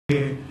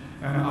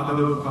and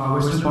other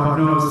Western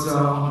partners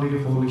on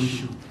the whole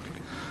issue.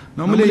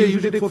 Normally, you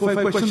take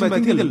 4-5 questions, but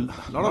I think a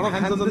lot of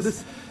hands on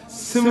this.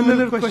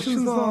 Similar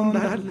questions on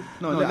that.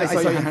 No, I saw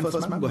your hand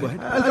first, ma'am. Go ahead.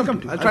 I'll come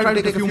to you. I'll try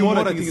to take a few more,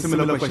 I think,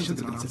 similar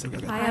questions.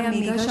 Hi, I'm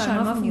Megha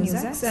Sharma from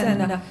News18,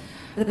 and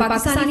the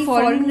Pakistani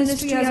Foreign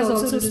Ministry has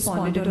also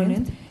responded on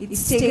it.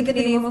 It's taken the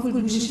name of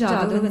Kulbhushan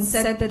Jadhav and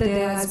said that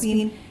there has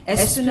been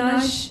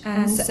espionage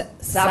and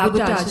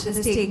sabotage that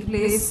has taken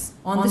place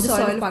on the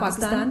soil of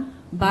Pakistan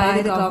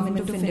by the government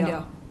of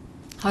India.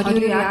 How do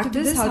you react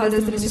to this? How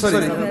does the Ministry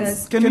of Affairs...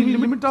 Can we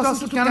limit us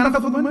to Canada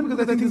for the moment?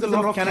 Because I think there's a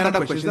lot of Canada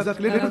questions. Is that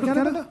related to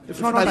Canada?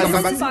 If not, I'll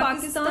come back.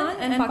 Pakistan,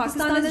 and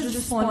Pakistan has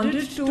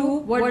responded to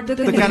what the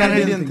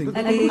Canadian thing.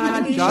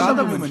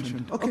 Jadhav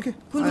mentioned. Okay.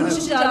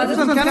 Kulbhushan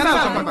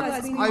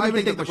Jadhav. I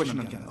will take the question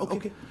on Canada.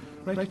 Okay.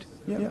 Right.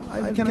 Yeah.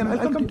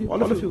 I'll come to you.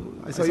 All of you.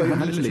 I saw your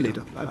hand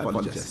later. I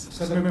apologize.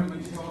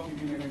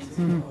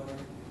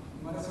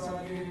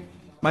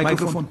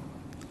 Microphone.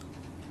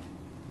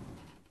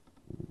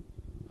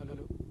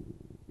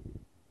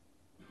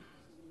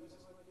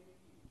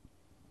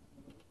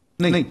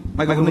 नहीं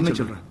microphone नहीं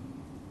चल रहा।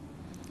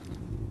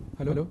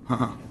 Hello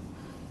हाँ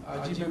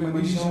जी, मैं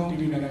मनीष हूँ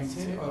TV 9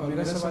 से, और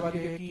मेरा सवाल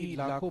ये है कि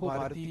लाखों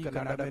भारतीय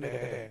कनाडा में रह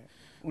रहे हैं,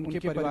 उनके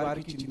परिवार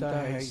की चिंता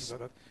है इस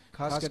वक्त,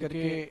 खास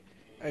करके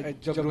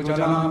जब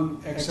रोजाना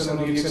एक्सेल और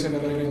रिएक्सेल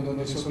कर रहे हैं दोनों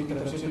देशों की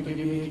तरफ से, तो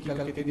ये कि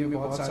कल के दिन में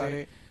बहुत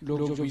सारे लोग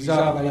जो वीजा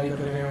अप्लाई कर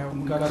रहे हैं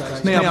उनका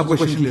नहीं, आपको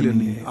क्वेश्चन ले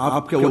लेनी है।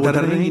 आप क्या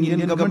डर रहे हैं इंडियन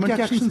गवर्नमेंट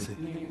के एक्शन से?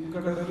 उनका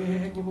डर ये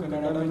है कि वो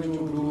कनाडा में जो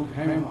लोग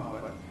हैं वहाँ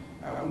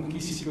उनकी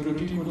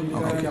सिक्योरिटी को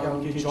लेकर या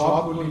उनके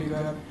जॉब को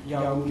लेकर या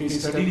उनके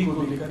स्टडी को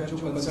लेकर जो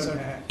कंसर्न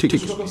है, ठीक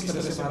उसको किस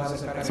तरह से भारत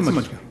सरकार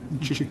समझ गया।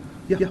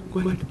 या go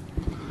ahead.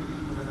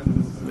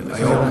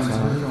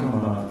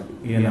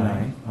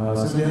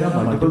 Since there are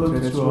multiple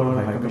threats to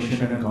our High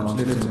Commission and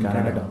consulates in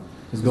Canada,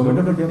 is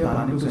Government of India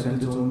planning to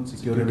send its own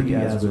security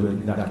as well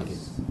in that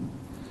case?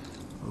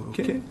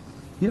 Okay.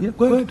 Yeah,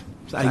 go ahead.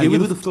 So I gave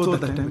you the floor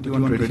that time, but you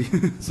weren't ready.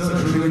 Sir,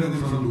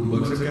 from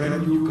Bloomberg, sir,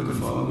 can you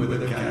confirm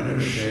whether Canada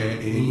shared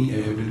any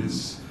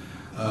evidence,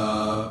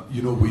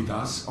 with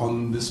us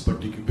on this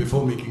particular,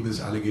 before making this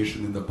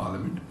allegation in the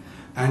Parliament,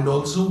 and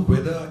also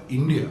whether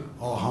India,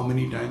 or how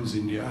many times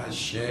India has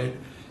shared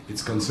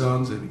its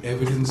concerns and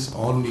evidence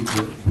on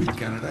nuclear with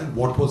Canada, and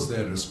what was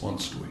their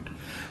response to it?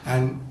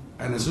 And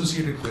an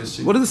associated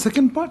question. What is the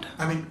second part?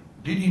 I mean,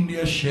 did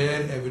India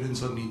share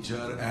evidence on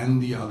Niger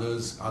and the other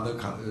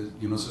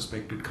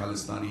suspected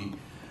Khalistani,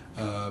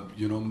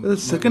 The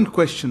second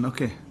question,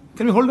 okay.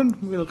 Can we hold on?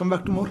 We'll come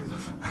back to more.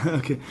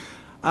 Okay.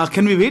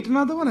 Can we wait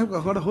another one? I've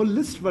got a whole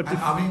list, but...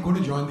 Are we going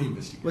to join the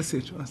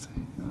investigation?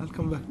 I'll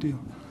come back to you.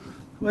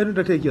 Why don't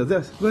I take yours?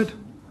 Yes, go ahead.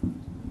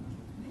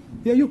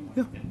 Yeah, you.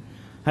 Yeah.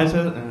 Hi,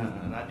 sir.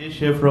 Rajesh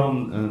here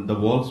from the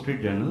Wall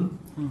Street Journal.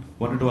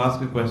 Wanted to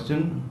ask a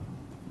question.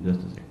 Just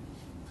a second.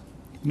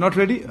 Not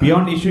ready?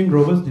 Beyond issuing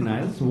robust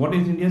denials, what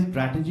is India's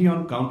strategy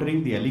on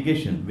countering the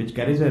allegation which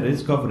carries a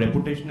risk of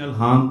reputational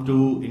harm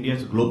to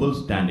India's global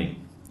standing?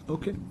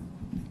 Okay,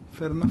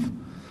 fair enough.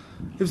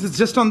 If it's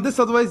just on this,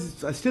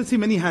 otherwise I still see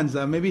many hands.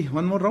 Maybe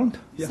one more round?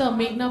 Yeah. Sir,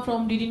 Meghna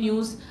from DD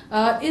News.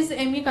 Is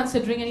ME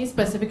considering any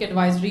specific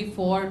advisory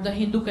for the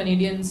Hindu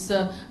Canadians?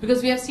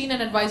 Because we have seen an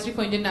advisory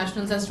for Indian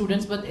nationals and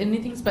students, but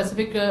anything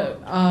specific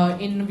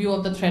in view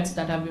of the threats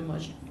that have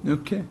emerged?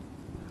 Okay.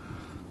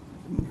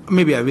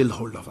 Maybe I will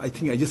hold off. I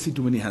think I just see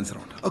too many hands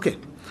around. Okay.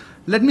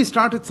 Let me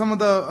start with some of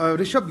the...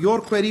 Rishabh,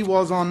 your query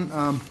was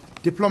on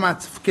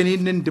diplomats,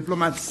 Canadian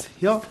diplomats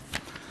here.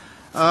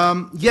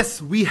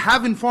 Yes, we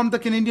have informed the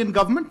Canadian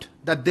government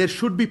that there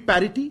should be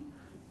parity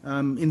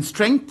in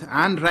strength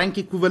and rank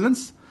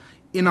equivalence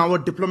in our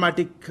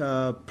diplomatic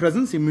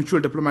presence, in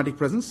mutual diplomatic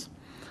presence.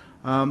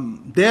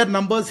 Their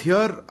numbers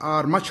here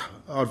are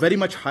very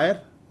much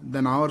higher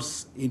than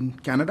ours in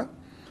Canada.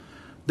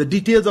 The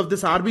details of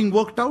this are being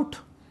worked out,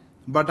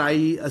 but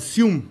I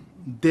assume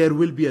there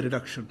will be a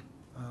reduction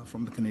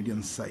from the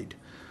Canadian side.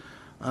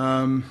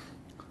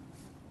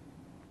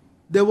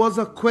 There was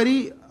a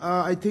query,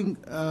 I think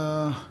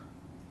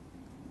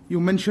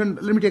you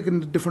mentioned, let me take it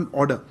in a different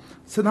order.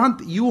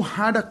 Siddhant, you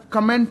had a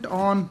comment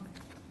on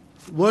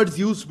words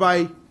used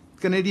by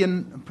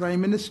Canadian Prime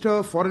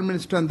Minister, Foreign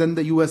Minister, and then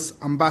the US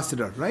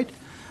Ambassador, right?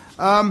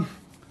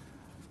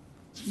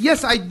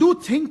 Yes, I do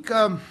think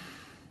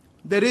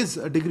there is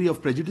a degree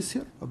of prejudice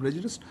here,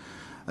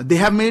 They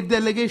have made the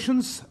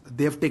allegations,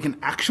 they have taken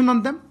action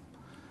on them.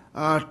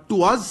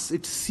 To us,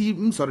 it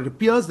seems, or it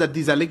appears, that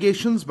these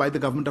allegations by the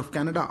Government of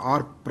Canada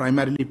are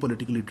primarily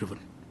politically driven.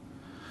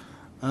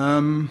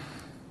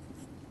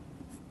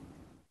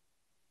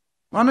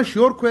 Manush,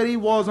 your query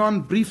was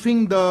on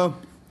briefing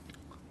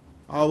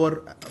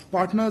our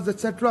partners,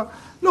 etc.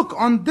 Look,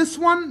 on this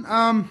one,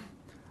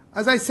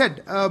 as I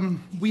said,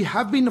 we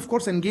have been, of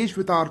course, engaged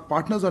with our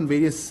partners on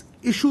various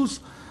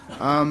issues,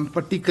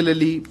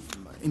 particularly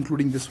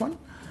including this one.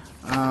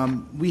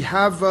 We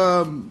have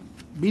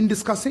been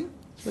discussing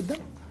with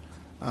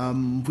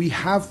them. We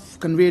have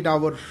conveyed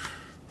our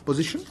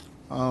position,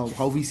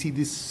 how we see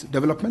these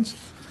developments.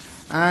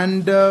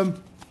 And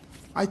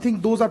I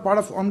think those are part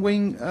of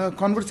ongoing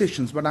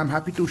conversations, but I'm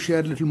happy to share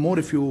a little more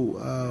if you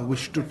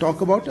wish to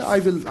talk about it.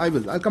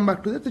 I'll come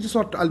back to that. I just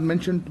thought I'll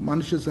mention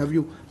Manish's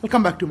I'll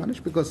come back to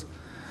Manish because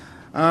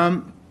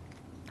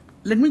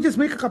let me just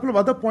make a couple of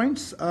other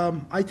points.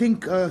 I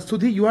think,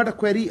 Sudhi, you had a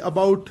query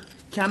about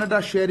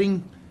Canada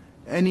sharing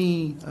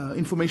any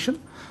information.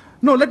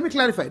 No, let me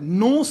clarify.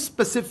 No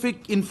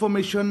specific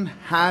information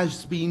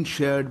has been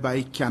shared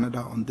by Canada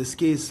on this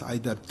case,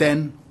 either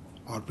then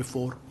or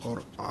before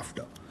or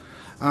after.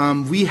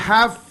 We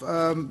have,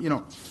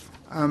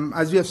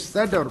 as we have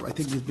said, or I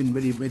think we've been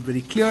made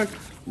very clear,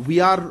 we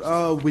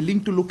are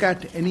willing to look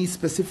at any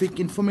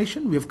specific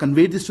information. We have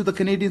conveyed this to the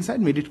Canadian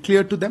side, made it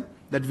clear to them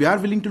that we are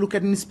willing to look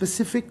at any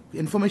specific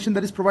information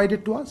that is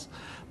provided to us.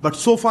 But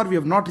so far, we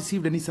have not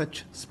received any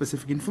such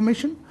specific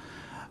information.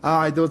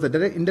 There was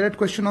a indirect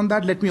question on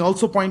that. Let me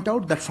also point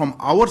out that from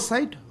our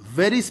side,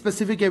 very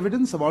specific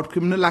evidence about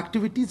criminal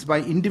activities by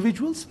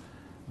individuals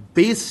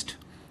based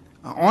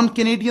on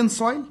Canadian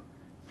soil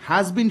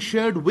has been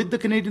shared with the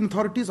Canadian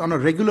authorities on a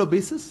regular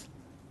basis,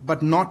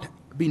 but not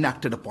been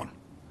acted upon.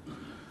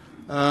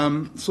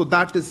 So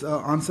that is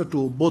answer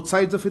to both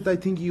sides of it, I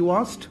think you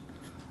asked.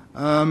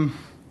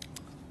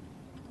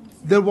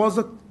 There was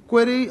a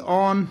query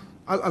on,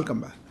 I'll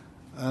come back.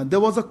 There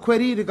was a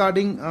query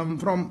regarding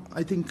from,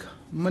 I think,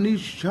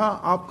 Manish Jha,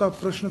 आपका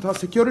प्रश्न था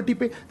security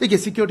पे. देखिए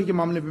security के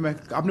मामले में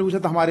आपने पूछा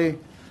था हमारे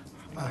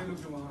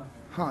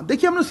हाँ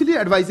देखिए हमने इसलिए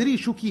एडवाइजरी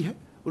इशू की है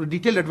और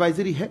डिटेल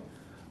एडवाइजरी है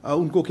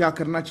उनको क्या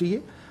करना चाहिए.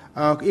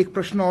 एक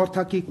प्रश्न और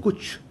था कि कुछ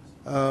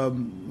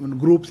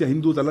ग्रुप्स या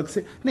हिंदूज अलग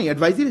से नहीं.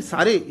 एडवाइजरी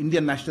सारे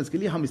इंडियन नेशनल्स के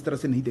लिए हम इस तरह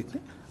से नहीं देखते.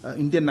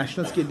 इंडियन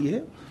नेशनल्स के लिए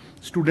है,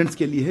 स्टूडेंट्स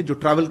के लिए है, जो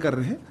ट्रैवल कर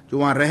रहे हैं, जो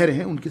वहाँ रह रहे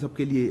हैं, उनके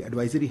सबके लिए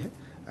एडवाइजरी है.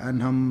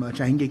 एंड हम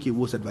चाहेंगे कि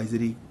वो उस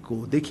एडवाइजरी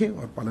को देखें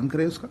और पालन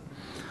करें उसका.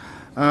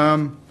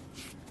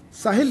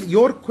 Sahil,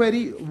 your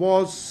query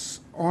was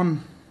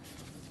on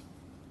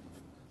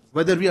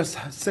whether we are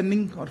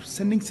sending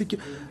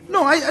security.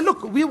 No,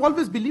 look, we have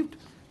always believed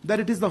that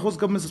it is the host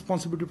government's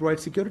responsibility to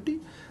provide security.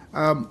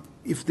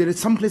 If there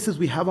is some places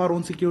we have our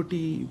own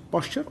security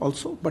posture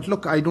also, but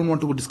look, I don't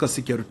want to discuss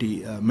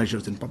security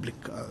measures in public.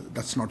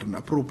 That's not an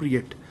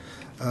appropriate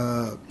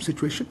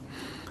situation.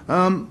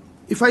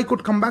 If I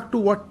could come back to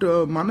what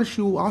Manish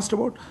you asked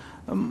about,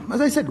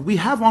 as I said, we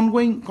have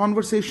ongoing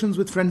conversations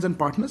with friends and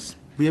partners.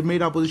 We have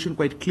made our position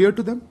quite clear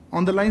to them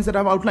on the lines that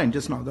I've outlined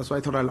just now. That's why I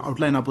thought I'll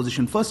outline our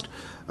position first,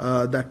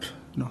 that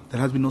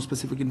there has been no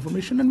specific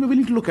information, and we're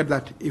willing to look at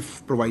that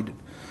if provided.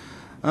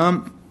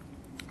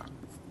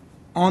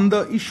 On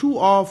the issue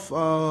of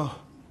a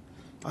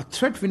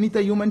threat,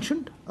 Vinita, you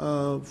mentioned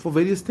for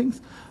various things.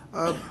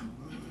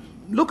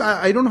 Look,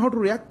 I don't know how to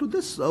react to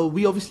this.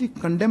 We obviously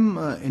condemn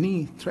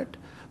any threat.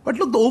 But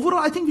look, the overall,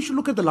 I think we should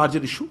look at the larger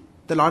issue.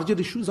 The larger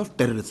issues of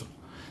terrorism.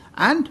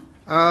 And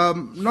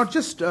not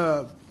just,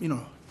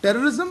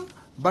 terrorism,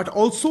 but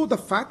also the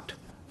fact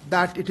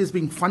that it is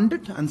being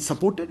funded and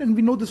supported, and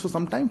we know this for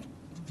some time,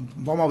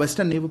 from our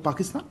western neighbor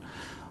Pakistan.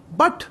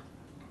 But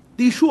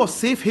the issue of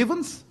safe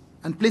havens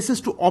and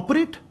places to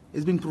operate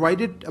is being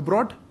provided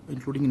abroad,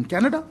 including in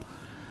Canada.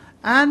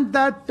 And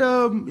that,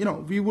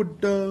 we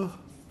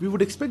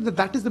would expect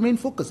that is the main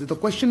focus. The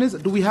question is,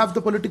 do we have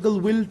the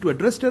political will to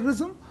address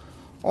terrorism,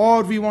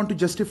 or we want to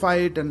justify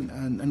it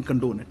and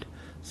condone it?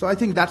 So I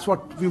think that's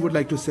what we would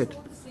like to say.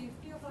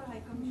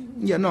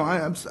 Yeah, no,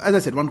 as I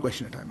said, one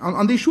question at a time.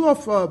 On the issue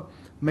of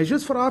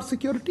measures for our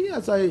security,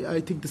 as I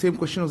think the same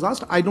question was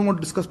asked, I don't want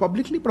to discuss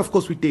publicly, but of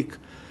course we take,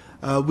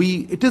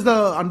 it is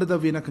under the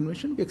Vienna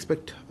Convention, we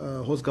expect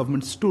host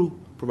governments to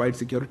provide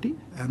security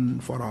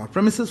and for our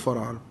premises, for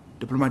our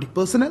diplomatic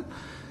personnel.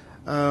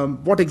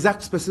 What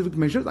exact specific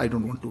measures, I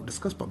don't want to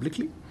discuss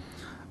publicly.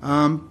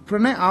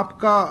 Pranay,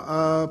 आपका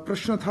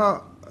प्रश्न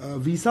था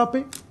visa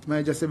पे.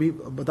 मैं जैसे भी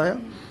बताया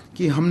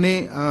कि हमने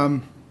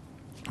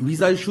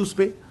वीज़ा इश्यूज़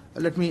पे,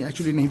 लेट मी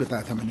एक्चुअली नहीं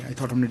बताया था मैंने, आई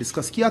थॉट हमने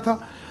डिस्कस किया था.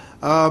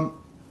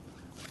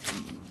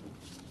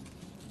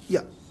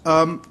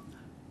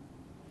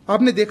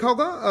 आपने देखा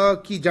होगा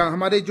कि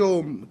हमारे जो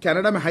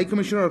कनाडा में हाई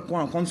कमिश्नर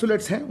और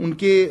कॉन्सुलेट्स हैं,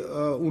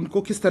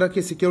 उनको किस तरह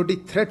के सिक्योरिटी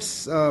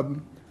थ्रेट्स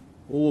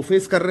वो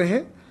फेस कर रहे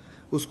हैं,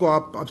 उसको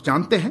आप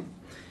जानते हैं.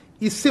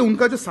 इससे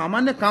उनका जो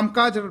सामान्य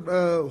कामकाज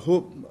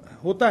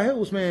होता है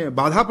उसमें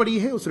बाधा पड़ी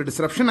है, उसमें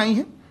डिसरप्शन आई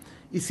है.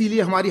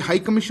 इसीलिए हमारी हाई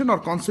कमीशन और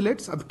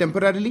कॉन्सुलेट्स अब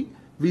टेम्पररीली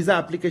वीज़ा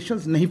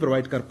एप्लीकेशंस नहीं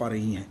प्रोवाइड कर पा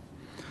रही हैं.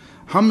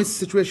 हम इस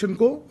सिचुएशन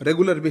को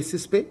रेगुलर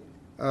बेसिस पे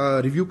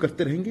रिव्यू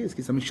करते रहेंगे,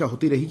 इसकी समीक्षा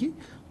होती रहेगी.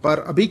 पर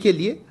अभी के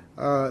लिए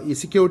ये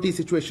सिक्योरिटी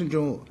सिचुएशन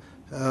जो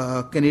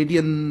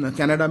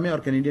कनाडा में और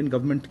कैनेडियन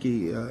गवर्नमेंट की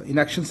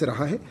इनएक्शन से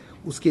रहा है,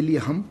 उसके लिए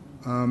हम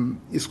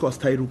इसको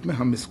अस्थायी रूप में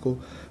हम इसको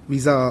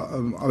वीज़ा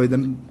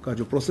आवेदन का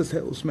जो प्रोसेस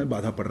है उसमें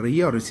बाधा पड़ रही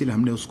है, और इसीलिए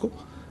हमने उसको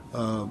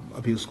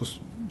अभी उसको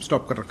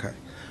स्टॉप कर रखा है.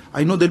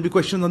 I know there'll be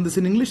questions on this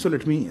in English, so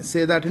let me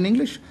say that in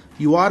English.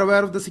 You are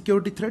aware of the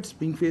security threats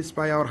being faced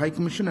by our High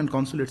Commission and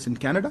consulates in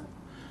Canada.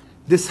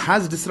 This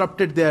has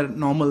disrupted their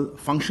normal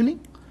functioning.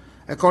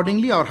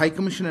 Accordingly, our High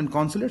Commission and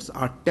consulates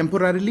are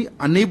temporarily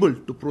unable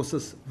to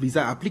process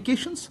visa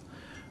applications.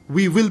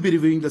 We will be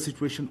reviewing the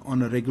situation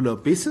on a regular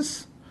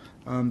basis.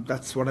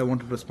 That's what I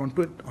want to respond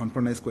to it on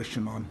Pranay's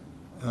question on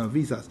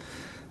visas.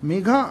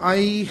 Megha,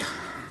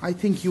 I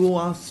think you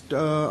asked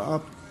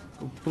on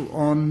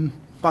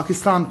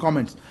Pakistan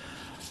comments.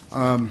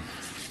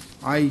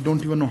 I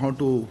don't even know how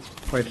to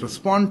quite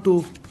respond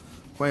to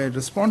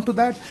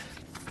that.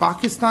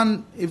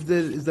 Pakistan, if there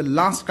is the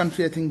last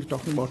country, I think,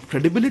 talking about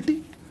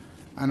credibility,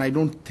 and I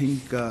don't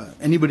think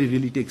anybody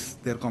really takes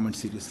their comments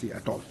seriously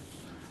at all.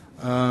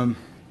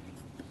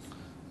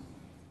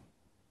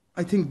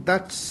 I think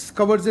that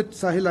covers it.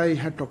 Sahil, I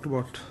had talked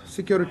about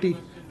security.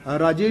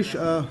 Rajesh,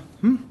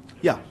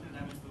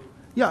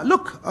 Yeah,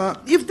 look,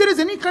 if there is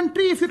any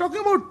country, if you're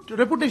talking about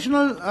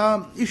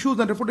reputational issues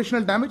and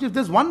reputational damage, if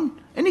there's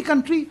any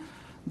country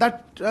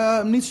that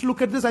needs to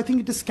look at this, I think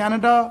it is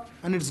Canada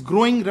and its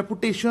growing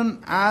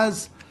reputation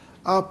as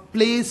a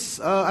place,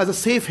 as a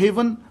safe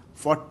haven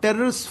for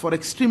terrorists, for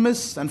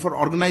extremists, and for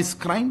organized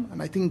crime.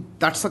 And I think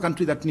that's a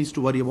country that needs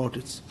to worry about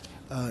its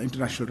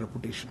international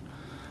reputation.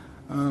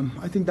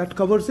 I think that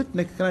covers it.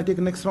 Can I take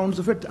the next rounds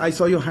of it? I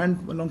saw your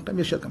hand a long time.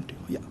 Yes, I'll come to you.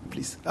 Yeah,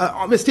 please.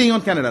 We're staying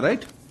on Canada,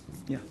 right?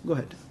 Yeah, go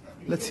ahead.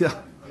 Let's hear.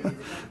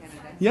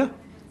 Yeah?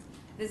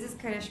 This is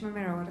Karishma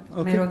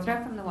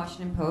Mehrotra from the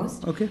Washington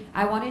Post. Okay.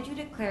 I wanted you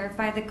to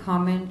clarify the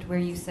comment where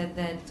you said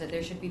that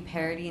there should be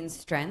parity in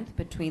strength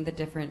between the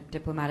different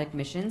diplomatic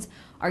missions.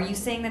 Are you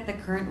saying that the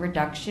current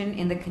reduction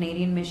in the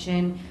Canadian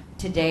mission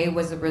today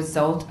was a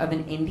result of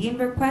an Indian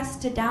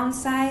request to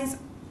downsize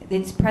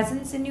its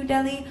presence in New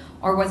Delhi,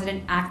 or was it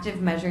an active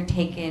measure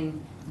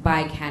taken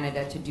by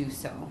Canada to do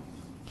so?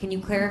 Can you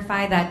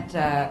clarify that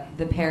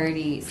the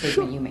parity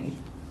statement you made?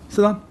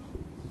 Siddhan.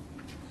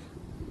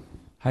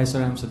 Hi,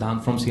 sir. I'm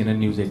Siddhan from CNN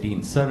News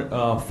 18. Sir,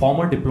 a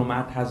former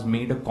diplomat has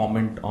made a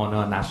comment on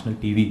a national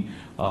TV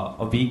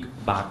a week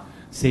back,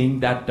 saying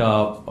that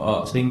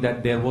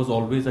there was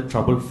always a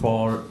trouble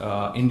for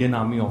Indian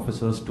Army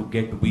officers to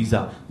get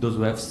visa, those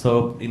who have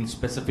served in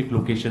specific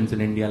locations in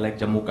India like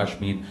Jammu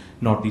Kashmir,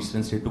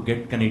 northeastern state, to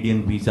get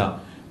Canadian visa.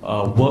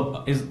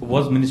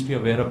 Was Ministry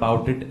aware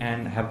about it,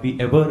 and have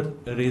we ever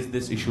raised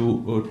this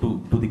issue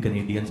to the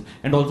Canadians?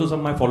 And also, sir,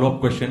 my follow-up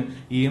question,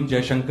 E.M.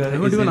 Jaishankar I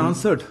haven't even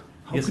answered.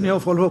 How yes, can you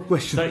have a follow-up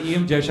question? Sir,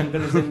 E.M.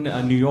 Jaishankar is in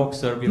New York,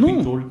 sir. We've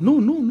been told.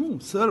 No,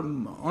 sir.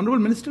 Honorable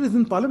Minister is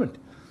in Parliament.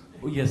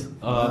 Oh, yes,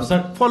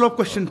 sir. Follow-up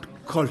question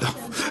called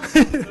off.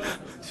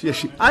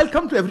 Yes, I'll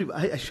come to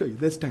everybody. I assure you,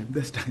 there's time.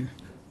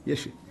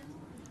 Yes,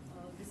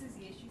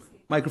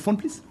 microphone,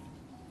 please.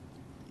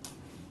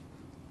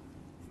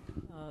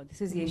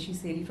 This is Yeshi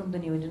Seri from the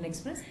New Indian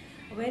Express.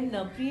 When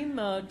Prem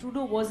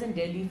Trudeau was in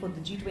Delhi for the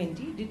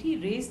G20, did he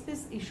raise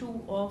this issue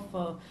of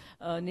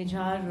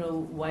Nijar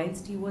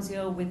whilst he was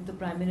here with the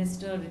Prime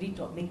Minister? Did he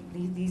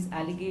make these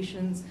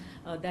allegations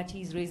that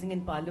he's raising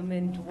in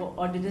Parliament,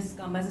 or did this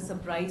come as a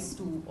surprise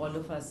to all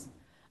of us?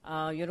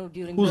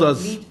 During Who's the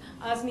us?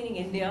 Us meaning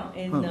India,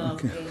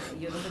 because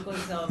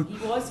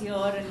he was here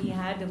and he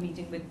had a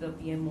meeting with the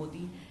PM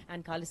Modi,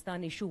 and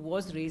Khalistan issue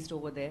was raised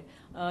over there.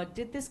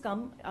 Did this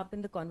come up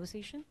in the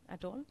conversation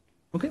at all?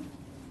 Okay.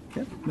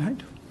 Yeah,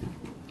 behind.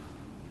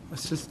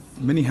 It's just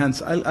many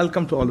hands. I'll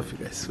come to all of you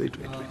guys. Wait.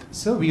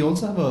 Sir, we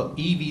also have a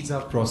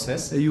e-visa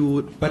process.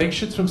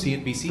 Parikshit from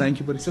CNBC.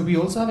 Thank you, Parikshit. So we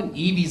also have an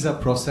e-visa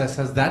process.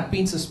 Has that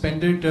been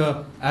suspended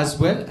as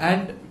well?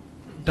 And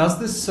does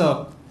this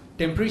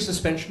temporary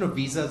suspension of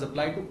visas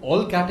apply to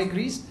all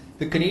categories?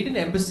 The Canadian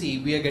Embassy,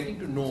 we are getting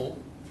to know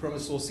from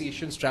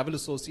associations, travel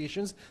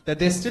associations, that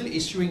they're still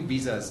issuing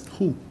visas.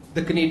 Who?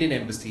 The Canadian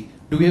Embassy.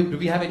 Do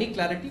we have any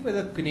clarity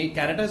whether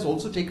Canada has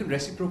also taken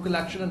reciprocal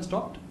action and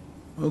stopped?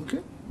 Okay.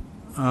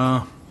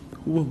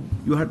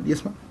 You had,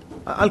 yes, ma'am?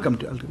 I'll come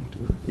to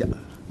you. Yeah.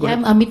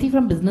 I'm Amity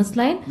from Business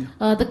Line.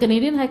 Yeah. The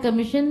Canadian High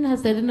Commission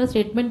has said in a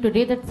statement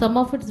today that some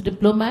of its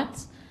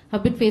diplomats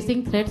have been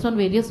facing threats on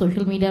various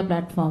social media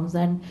platforms,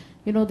 and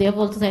they have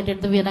also cited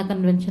the Vienna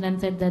Convention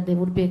and said that they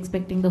would be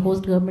expecting the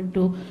host government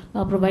to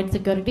provide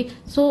security.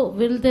 So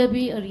will there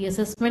be a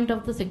reassessment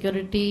of the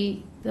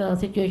security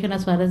situation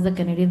as far as the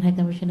Canadian High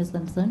Commission is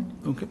concerned?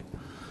 Okay.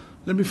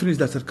 Let me finish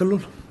that, sir.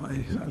 Kallol,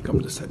 I'll come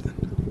to this side then.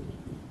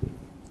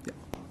 Yeah.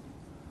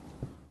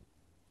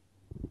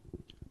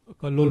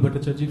 Kallol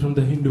Bhattacharjee from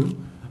The Hindu.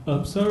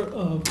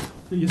 Sir,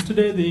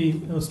 yesterday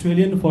the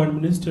Australian Foreign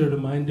Minister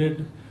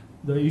reminded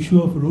the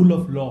issue of rule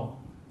of law.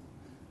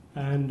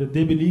 And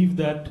they believe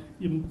that,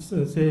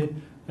 say,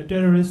 a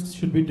terrorist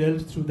should be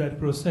dealt through that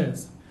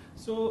process.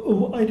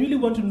 So I really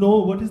want to know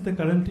what is the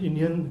current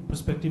Indian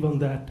perspective on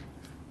that.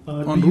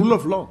 On rule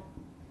of law?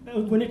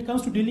 When it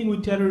comes to dealing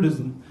with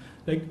terrorism,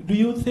 do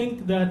you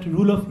think that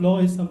rule of law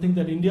is something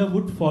that India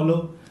would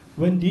follow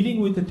when dealing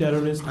with a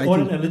terrorist or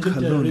an alleged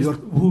terrorist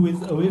who is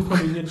away from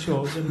Indian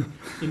shores and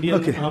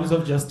Indian arms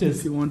of justice?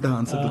 If you want the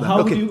answer to that.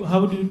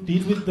 How would you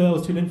deal with the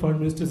Australian Foreign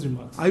Minister's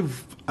remarks?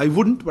 I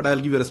wouldn't, but I'll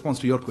give you a response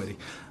to your query.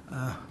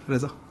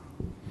 Reza.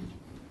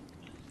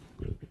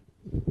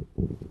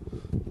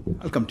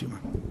 I'll come to you,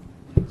 man.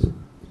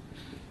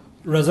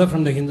 Reza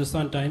from the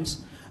Hindustan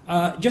Times.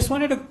 Just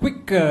wanted a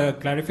quick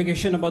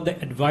clarification about the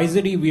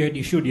advisory we had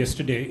issued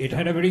yesterday. It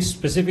had a very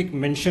specific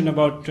mention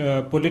about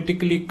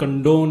politically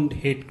condoned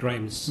hate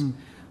crimes.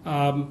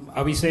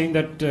 Are we saying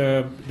that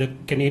the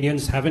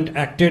Canadians haven't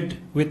acted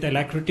with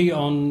alacrity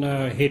on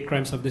hate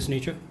crimes of this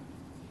nature?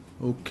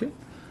 Okay.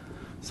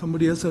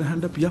 Somebody else had a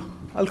hand up? Yeah.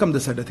 I'll come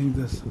this side. I think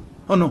this.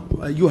 Oh, no.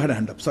 You had a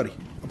hand up. Sorry.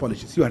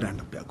 Apologies. You had a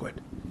hand up. Yeah, go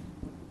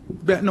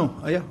ahead. No.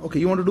 Yeah. Okay.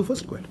 You want to do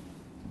first? Go ahead.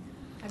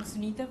 I'm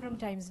Sunita from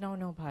Times Now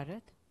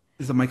Bharat.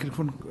 Is the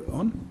microphone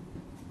on?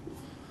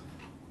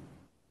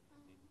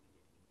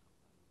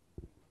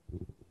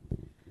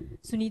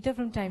 Sunita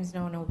from Times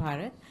Now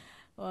Bharat.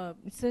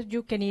 Sir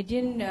जो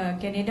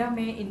Canada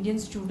में Indian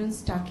students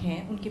stuck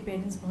हैं उनके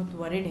parents बहुत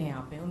worried हैं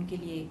यहाँ पे उनके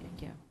लिए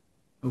क्या?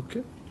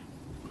 Okay.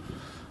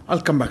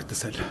 I'll come back to this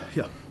side.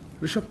 Yeah.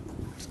 Rishabh,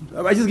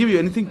 I just give you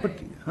anything, but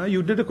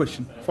you did a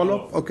question. Follow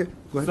up? Okay,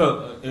 go ahead.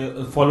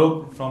 So, follow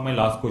up from my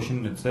last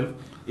question itself.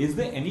 Is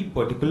there any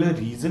particular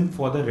reason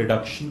for the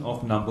reduction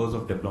of numbers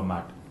of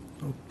diplomat?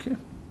 Okay.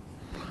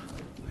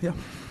 Yeah.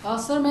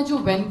 Sir मैं जो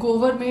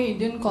Vancouver में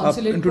Indian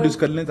consulate introduce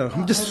कर लें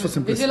हम just for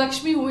simple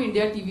Vijayalakshmi हूँ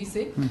India TV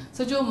से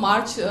sir जो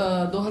मार्च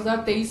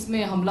 2023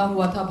 में हमला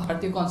हुआ था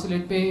भारतीय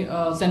कॉन्सुलेट पे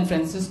सैन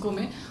फ्रांसिस्को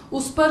में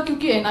उस पर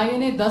क्योंकि एनआईए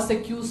ने 10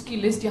 एक्यूज की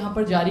लिस्ट यहाँ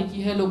पर जारी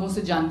की है लोगों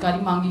से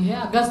जानकारी मांगी है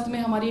अगस्त में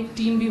हमारी एक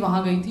टीम भी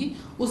वहाँ गई थी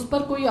उस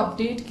पर कोई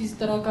अपडेट किस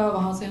तरह का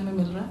वहाँ से हमें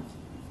मिल रहा है?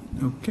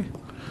 ओके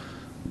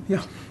या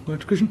go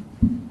ahead Krishna.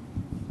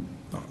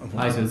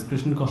 Hi sir, it's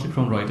Krishnan Kaushik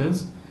from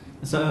Reuters.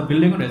 So,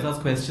 building on Reza's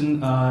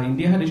question,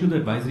 India had issued the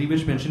advisory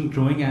which mentioned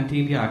growing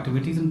anti-India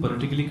activities and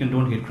politically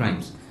condoned hate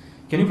crimes.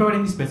 Can you provide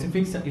any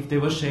specifics if they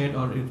were shared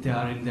or if they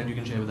are in that you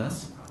can share with us?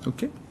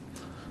 Okay.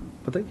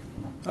 बताइए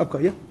आपका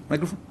या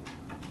microphone.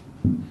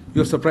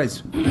 You are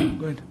surprised.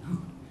 Go ahead.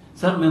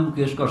 Sir मैं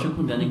मुकेश कौशिक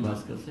हूँ दैनिक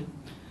भास्कर से.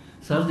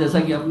 Sir जैसा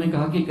कि आपने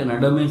कहा कि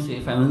कनाडा में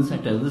सेफ हेवन्स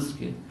हैं टेररिस्ट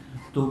के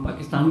तो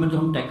पाकिस्तान में जो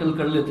हम टैकल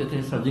कर लेते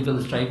थे सर्जिकल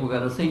स्ट्राइक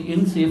वगैरह से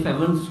इन सेफ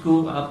हेवन्स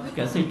को आप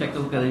कैसे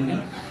टैकल करेंगे?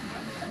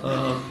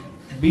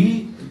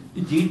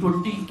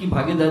 G20 की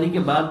भागीदारी के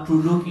बाद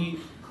ट्रूडो की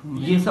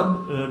ये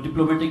सब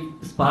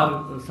डिप्लोमेटिक स्पार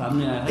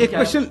सामने आया है. एक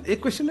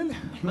क्वेश्चन ले ले.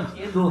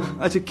 ये दो.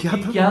 अच्छा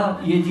क्या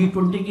ये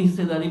G20 की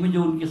हिस्सेदारी में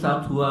जो उनके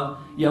साथ हुआ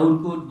या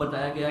उनको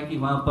बताया गया कि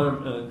वहाँ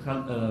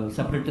पर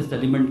सेपरेटिस्ट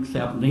एलिमेंट से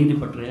आप नहीं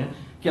निपट रहे हैं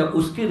क्या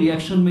उसके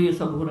रिएक्शन में ये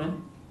सब हो रहा है?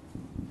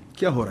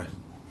 क्या हो रहा है?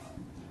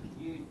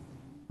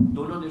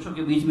 दोनों देशों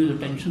के बीच में जो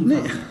टेंशन.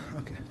 नहीं.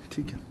 ओके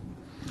ठीक है.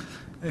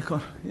 एक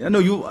और. No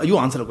you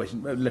answer the question.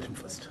 Let him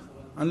first.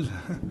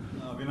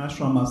 Avinash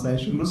from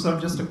Session. Sir,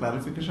 just a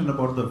clarification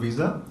about the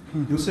visa.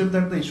 You said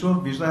that the issue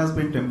of visa has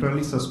been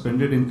temporarily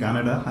suspended in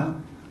Canada.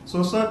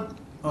 So, sir,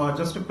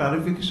 just a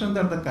clarification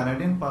that the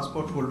Canadian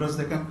passport holders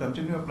they can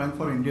continue applying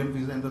for Indian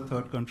visa in the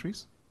third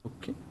countries.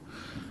 Okay.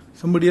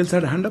 Somebody else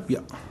had a hand up.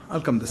 Yeah,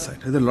 I'll come this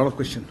side. There's a lot of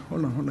questions.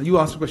 Hold on. You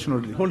asked a question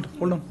already. Hold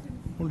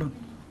on.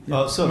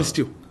 Yeah, sir,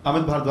 missed you.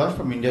 Amit Bhardwaj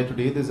from India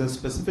Today. There's a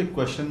specific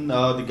question.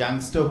 The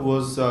gangster who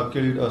was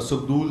killed,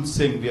 Subdul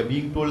Singh. We are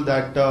being told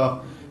that.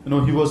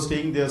 He was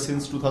staying there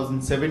since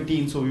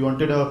 2017, so we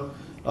wanted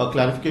a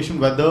clarification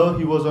whether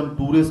he was on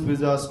tourist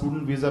visa,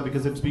 student visa,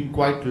 because it's been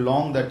quite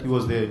long that he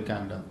was there in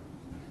Canada.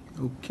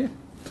 Okay.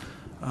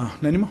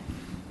 Nanima?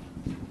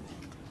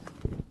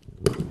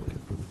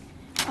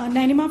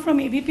 Nanima from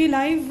ABP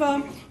Live.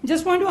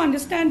 Just want to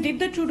understand, did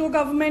the Trudeau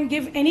government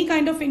give any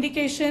kind of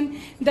indication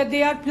that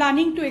they are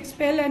planning to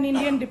expel an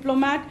Indian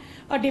diplomat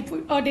a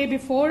day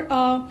before?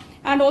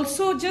 And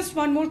also, just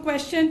one more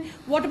question.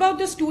 What about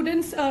the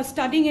students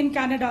studying in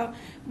Canada?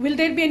 Will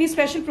there be any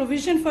special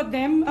provision for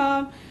them?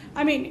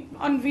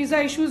 On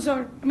visa issues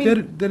or...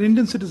 They're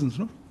Indian citizens,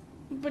 no?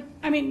 But,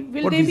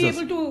 will they be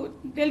able to...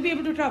 They'll be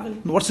able to travel?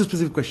 What's the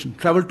specific question?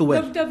 Travel to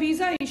where? The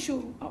visa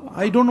issue.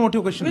 I don't know what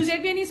your question is. Will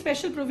there be any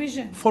special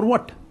provision? For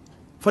what?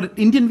 For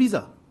Indian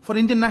visa? For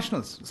Indian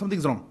nationals?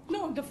 Something's wrong.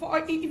 No,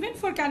 even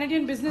for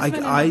Canadian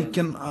businessmen. I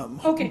can...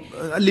 okay.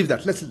 I'll leave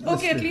that. Let's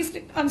at least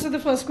answer the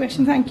first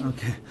question. Thank you.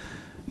 Okay.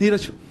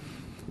 Neeraj.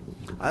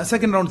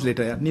 Second round's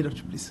later, yeah.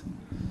 Neeraj, please.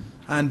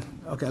 And,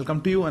 okay, I'll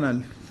come to you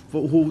and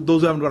those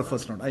who haven't got a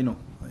first round. I know.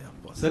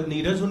 Sir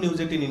Neeraj हूँ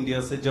News18 India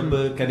से. जब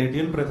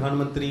Canadian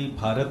प्रधानमंत्री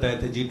भारत आए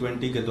थे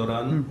G20 के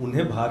दौरान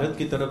उन्हें भारत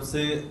की तरफ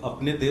से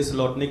अपने देश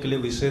लौटने के लिए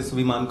विशेष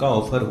विमान का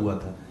ऑफर हुआ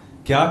था.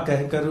 क्या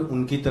कहकर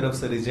उनकी तरफ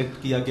से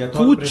रिजेक्ट किया गया था?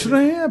 पूछ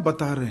रहे हैं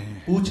बता रहे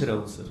हैं. पूछ रहा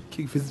हूँ सर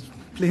कि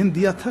प्लेन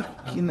दिया था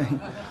कि नहीं.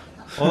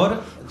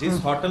 और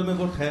जिस होटल में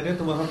वो ठहरे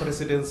तो वहाँ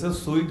प्रेसिडेंशियल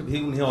स्वीट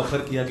भी उन्हें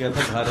ऑफर किया गया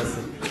था भारत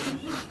से.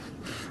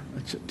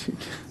 अच्छा ठीक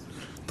है.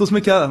 तो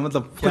उसमें क्या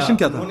मतलब क्वेश्चन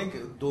क्या था? उन्होंने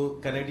तो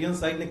कैनेडियन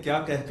साइड ने क्या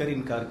कहकर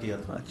इनकार किया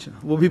था? अच्छा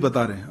वो भी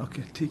बता रहे हैं.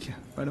 ओके ठीक है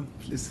madam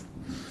please.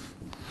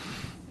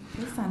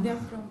 Sandhya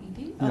from ET.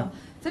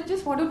 So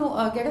just want to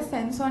get a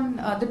sense on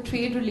the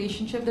trade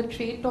relationship. The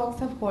trade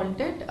talks have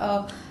halted,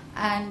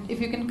 and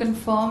if you can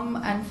confirm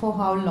and for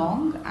how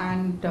long.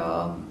 And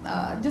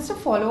just a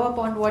follow up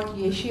on what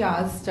Yeshi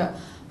asked.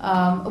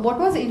 What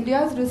was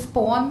India's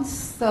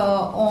response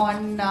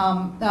on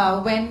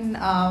when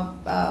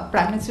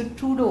Prime Minister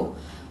Trudeau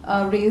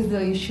raised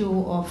the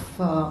issue of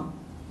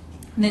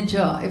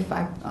Niger,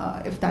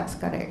 if that's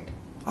correct.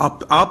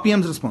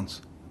 RPM's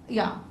response?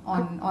 Yeah,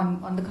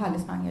 on the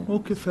Khalistan.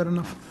 Okay, fair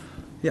enough.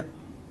 Yeah,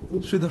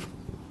 Sridhar.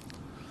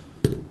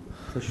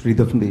 So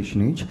Sridhar from the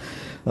Asian Age.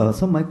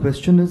 So my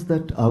question is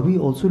that are we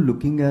also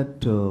looking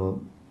at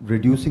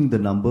reducing the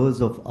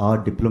numbers of our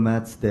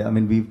diplomats there? I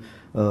mean,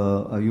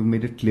 you've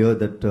made it clear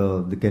that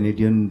the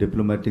Canadian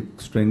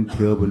diplomatic strength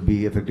here will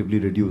be effectively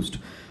reduced.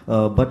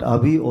 But are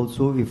we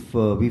also, if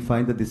we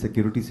find that the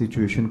security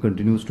situation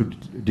continues to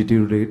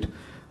deteriorate,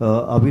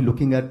 are we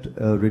looking at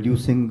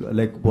reducing,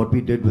 like what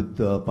we did with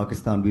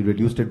Pakistan, we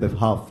reduced it by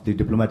half, the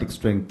diplomatic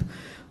strength.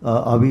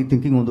 Are we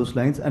thinking on those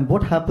lines? And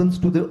what happens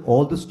to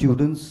all the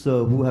students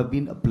who have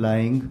been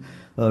applying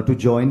to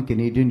join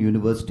Canadian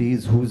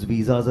universities whose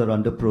visas are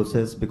under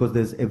process, because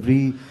there's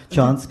every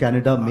chance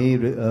Canada may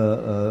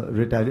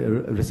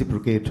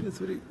reciprocate? It's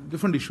a very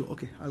different issue.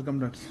 Okay, I'll come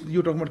to that.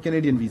 You're talking about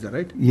Canadian visa,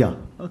 right? Yeah.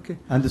 Okay.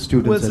 And the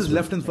students. Who else is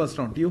left in the first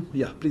round? You?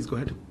 Yeah, please go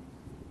ahead.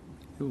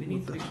 Vinny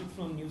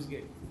from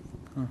Newsgate.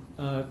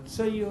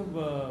 Sir, you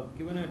have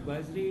given an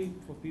advisory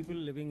for people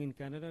living in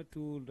Canada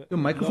to your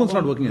microphone's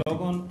not working.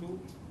 Log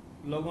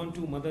on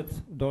to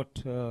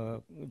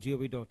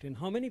madat.gov.in.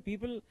 How many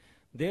people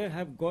there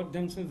have got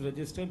themselves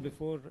registered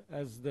before,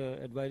 as the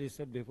advisory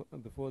said,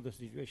 before the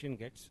situation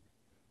gets?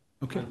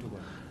 Okay.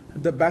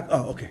 The back.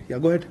 Oh, okay. Yeah,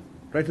 go ahead.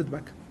 Right at the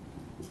back.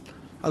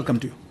 I'll come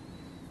to you.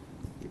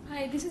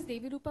 Hi, this is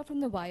Devi Rupa from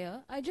The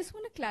Wire. I just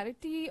want a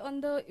clarity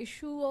on the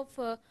issue of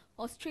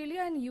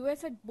Australia and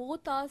US had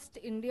both asked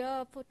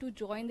India to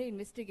join the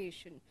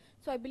investigation.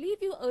 So I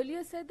believe you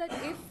earlier said that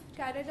if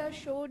Canada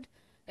showed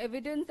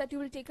evidence that you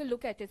will take a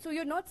look at it. So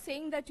you're not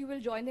saying that you will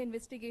join the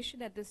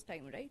investigation at this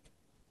time, right?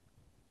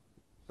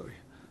 Sorry.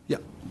 Yeah.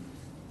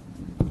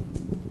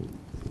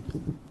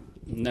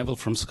 Neville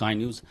from Sky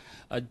News.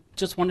 I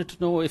just wanted to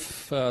know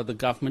if the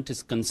government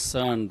is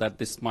concerned that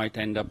this might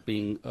end up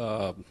being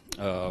a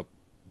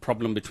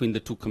problem between the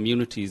two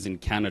communities in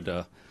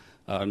Canada,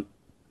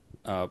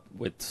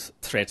 with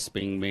threats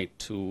being made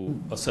to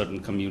a certain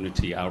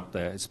community out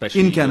there,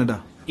 especially in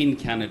Canada. In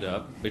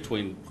Canada,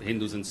 between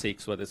Hindus and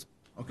Sikhs, where this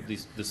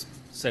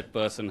said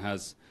person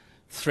has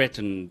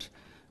threatened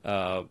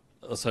a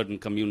certain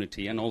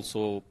community, and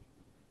also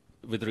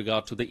with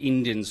regard to the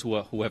Indians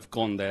who have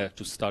gone there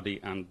to study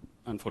and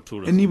for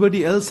tourism.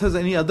 Anybody else has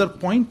any other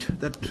point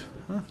that?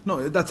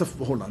 No, that's a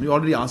hold on. You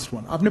already asked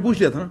one. आपने पूछ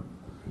लिया था ना?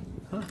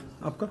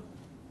 आपका?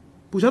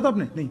 पूछा था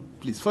आपने? नहीं.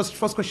 Please,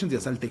 first question.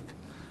 Yes, I'll take.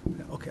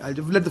 Okay, I'll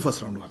let the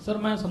first round. Sir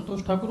मैं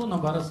संतोष ठाकुर हूँ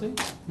नवारा से.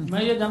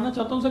 मैं ये जानना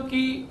चाहता हूँ सर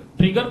कि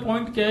ट्रिगर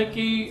पॉइंट क्या है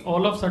कि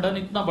ऑल ऑफ सडन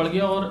इतना बढ़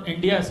गया और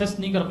इंडिया असेस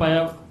नहीं कर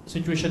पाया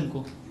सिचुएशन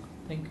को.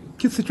 Thank you.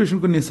 किस सिचुएशन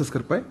को नहीं असेस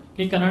कर पाए?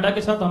 कि कनाडा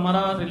के साथ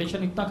हमारा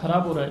रिलेशन इतना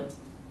खराब हो रहा है.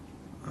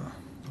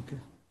 ओके.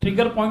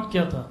 ट्रिगर पॉइंट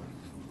क्या था?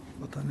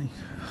 पता नहीं.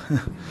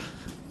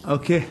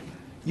 Okay,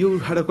 you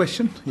had a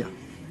question? Yeah.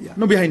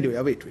 No, behind you.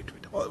 Yeah, wait.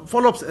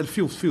 Follow up a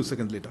few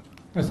seconds later.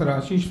 Sir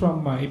Ashish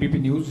from ABP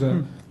news.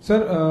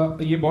 Sir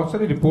ये बहुत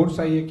सारी रिपोर्ट्स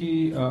आई है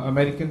कि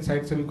अमेरिकन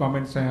साइड से भी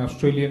कमेंट्स हैं,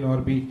 ऑस्ट्रेलियन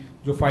और भी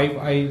जो 5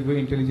 आईज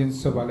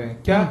इंटेलिजेंस वाले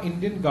हैं. क्या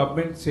इंडियन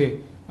गवर्नमेंट से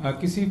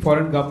किसी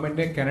फॉरेन गवर्नमेंट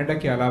ने कनाडा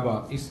के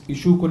अलावा इस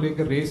इशू को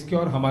लेकर रेस किया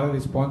और हमारा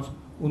रिस्पांस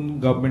उन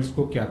गवर्नमेंट्स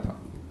को क्या था?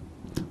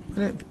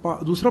 मैंने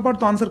दूसरा पार्ट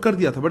तो आंसर कर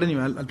दिया था, but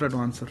anyway I try to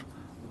answer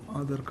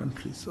other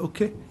countries.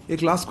 Okay,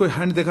 एक लास्ट कोई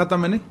हैंड देखा था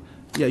मैंने.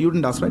 या you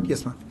didn't ask, right?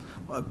 Yes ma'am.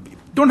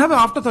 Don't have an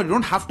afterthought. You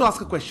don't have to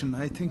ask a question.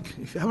 I think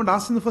if you haven't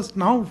asked in the first,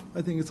 now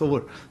I think it's over.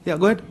 Yeah,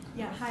 go ahead.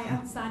 Yeah, hi,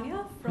 I'm Sanya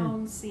from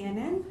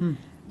CNN.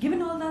 Given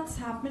all that's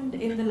happened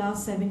in the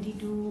last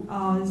 72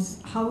 hours,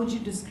 how would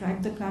you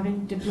describe the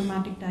current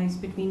diplomatic ties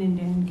between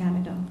India and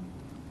Canada?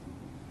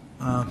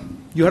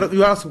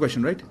 You asked a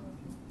question, right?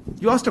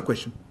 You asked a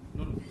question.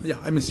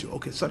 Yeah, I missed you.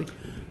 Okay, sorry.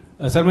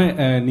 Sir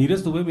मैं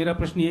नीरज दुबे. मेरा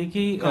प्रश्न ये है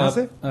कि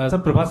sir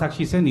Prabha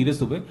साक्षी से नीरज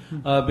दुबे.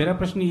 मेरा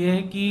प्रश्न ये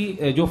है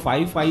कि जो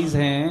 5 आईज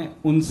हैं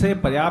उनसे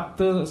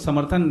पर्याप्त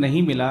समर्थन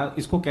नहीं मिला,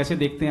 इसको कैसे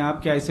देखते हैं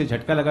आप? क्या इससे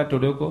झटका लगा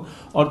ट्रूडो को?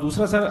 और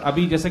दूसरा सर,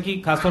 अभी जैसा कि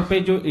खासतौर पे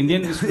जो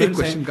इंडियन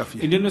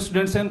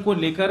स्टूडेंट्स हैं उनको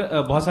लेकर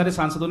बहुत सारे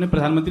सांसदों ने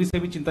प्रधानमंत्री से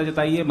भी चिंता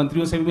जताई है,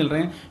 मंत्रियों से भी मिल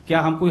रहे हैं. क्या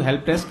हम कोई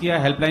हेल्प डेस्क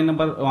या हेल्पलाइन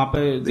नंबर वहाँ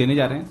पे देने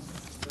जा रहे हैं?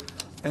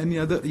 Any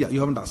other? Yeah, you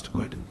haven't asked. Go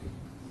ahead.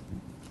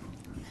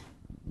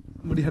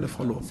 Somebody had a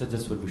follow-up. So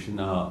just one question.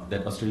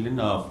 That Australian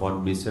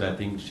foreign minister, I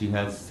think she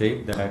has said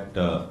that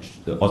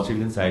the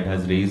Australian side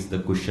has raised the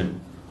question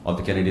of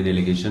the Canadian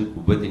delegation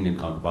with Indian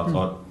counterparts,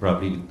 or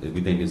probably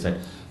with the Indian side.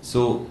 So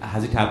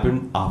has it happened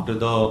after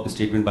the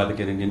statement by the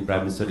Canadian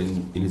Prime Minister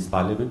in his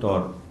parliament, or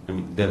I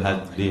mean, they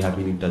have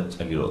been in touch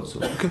earlier also?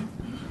 Okay.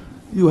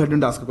 You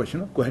hadn't asked a question.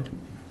 Go ahead.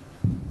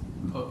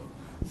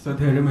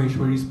 Sathya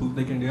Maheshwari,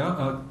 Sputnik India.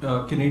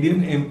 Canadian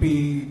MP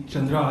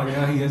Chandra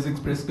Arya, he has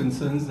expressed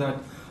concerns that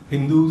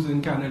Hindus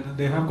in Canada,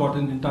 they have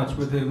gotten in touch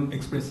with him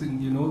expressing,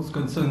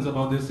 concerns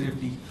about their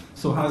safety.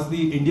 So has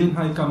the Indian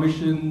High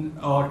Commission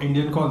or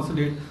Indian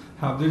Consulate,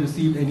 have they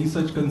received any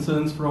such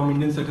concerns from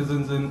Indian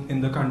citizens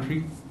in the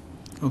country?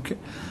 Okay.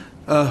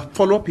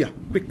 Follow up, yeah.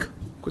 Quick.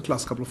 quick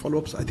last couple of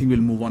follow-ups. I think we'll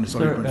move on.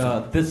 Sorry.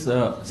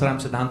 Sir, I'm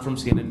Siddhant from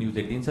CNN News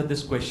 18. Sir,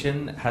 this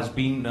question has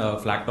been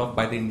flagged off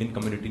by the Indian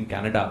community in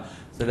Canada,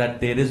 so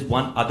that there is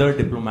one other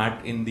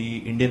diplomat in the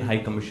Indian High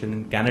Commission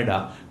in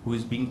Canada who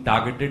is being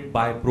targeted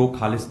by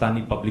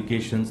pro-Khalistani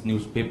publications,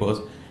 newspapers,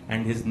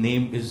 and his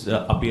name is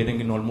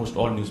appearing in almost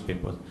all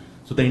newspapers.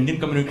 So the Indian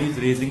community is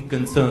raising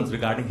concerns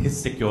regarding his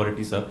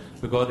security, sir,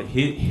 because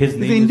his name is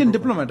an Indian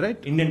diplomat, right?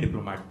 Indian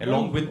diplomat,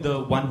 along with the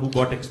one who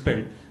got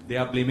expelled. They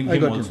are blaming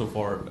him also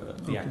for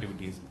the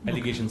activities.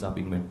 Allegations are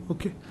being made.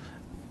 Okay.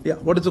 Yeah.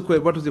 What is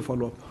the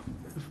follow-up?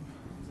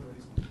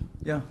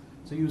 Yeah.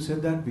 So you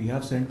said that we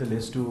have sent the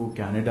list to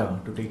Canada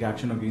to take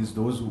action against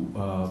those who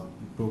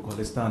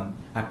pro-Khalistan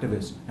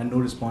activists, and no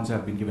response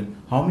have been given.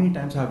 How many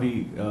times have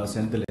we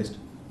sent the list?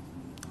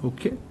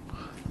 Okay.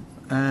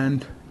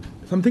 And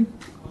something?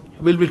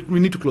 We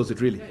need to close it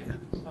really. Yeah.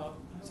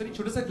 Sir एक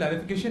छोटा सा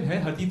clarification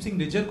है हरदीप सिंह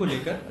निज्जर को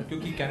लेकर,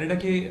 क्योंकि Canada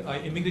के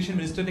immigration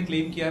minister ने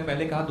claim किया है,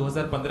 पहले कहा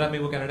 2015 में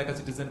वो कनाडा का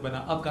सिटीजन बना,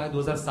 अब कहा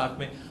 2007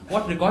 में.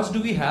 What records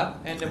do we have,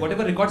 and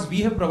whatever records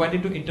we have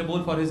provided to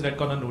Interpol for his red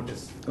corner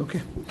notice?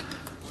 Okay.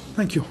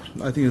 Thank you.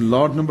 I think a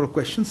large number of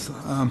questions.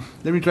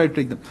 Let me try to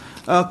take them.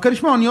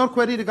 Karishma, on your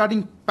query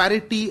regarding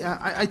parity,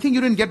 I think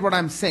you didn't get what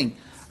I'm saying.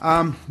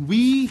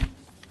 We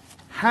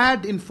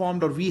had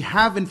informed, or we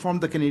have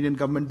informed the Canadian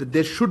government that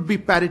there should be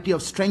parity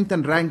of strength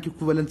and rank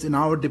equivalence in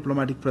our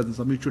diplomatic presence,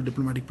 or mutual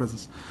diplomatic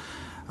presence.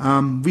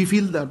 We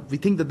think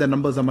that the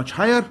numbers are much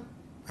higher,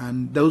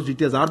 and those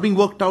details are being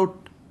worked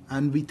out,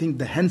 and we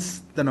think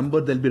hence the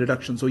number there'll be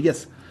reduction. So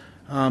yes,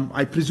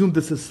 I presume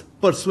this is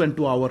pursuant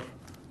to our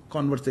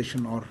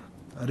conversation or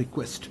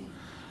request.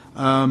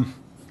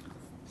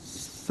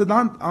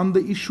 Siddhant, on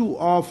the issue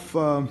of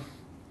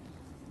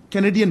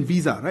Canadian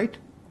visa, right?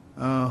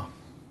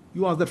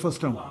 You asked that first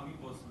time.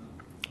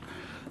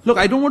 Look,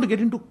 I don't want to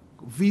get into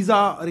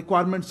visa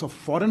requirements of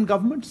foreign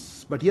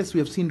governments, but yes, we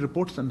have seen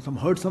reports and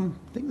heard some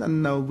things,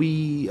 and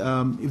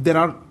if there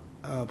are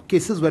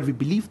cases where we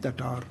believe that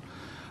our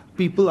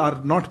people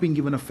are not being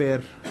given a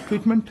fair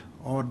treatment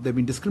or there have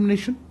been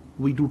discrimination,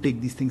 we do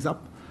take these things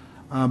up.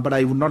 But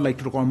I would not like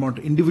to comment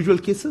on individual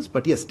cases.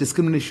 But yes,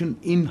 discrimination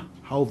in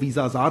how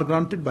visas are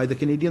granted by the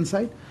Canadian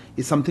side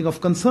is something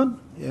of concern,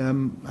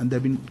 and there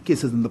have been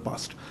cases in the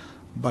past.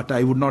 But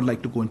I would not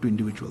like to go into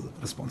individual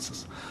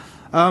responses.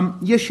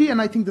 Yeshi,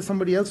 and I think that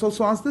somebody else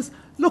also asked this.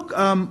 Look,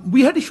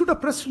 we had issued a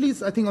press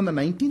release, I think on the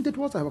 19th it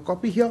was, I have a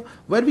copy here,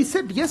 where we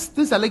said, yes,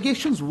 these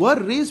allegations were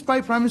raised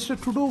by Prime Minister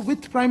Trudeau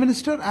with Prime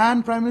Minister,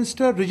 and Prime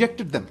Minister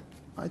rejected them.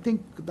 I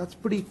think that's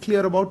pretty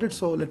clear about it,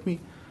 so let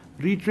me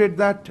reiterate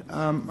that.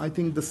 I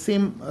think the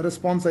same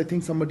response, I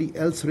think somebody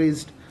else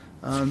raised,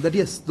 that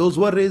yes, those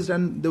were raised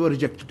and they were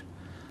rejected.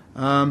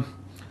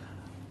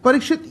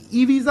 Parikshit,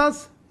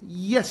 e-visas,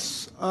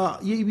 yes,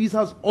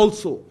 e-visas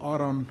also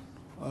are on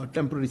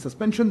temporary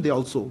suspension. They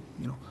also,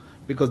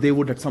 because they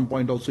would at some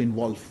point also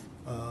involve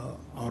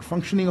our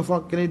functioning of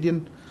our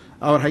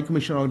High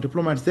Commission, our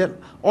diplomats there,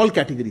 all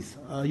categories.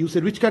 You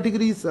said which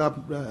categories?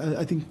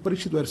 I think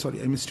Parikshit,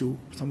 sorry, I missed you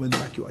somewhere in the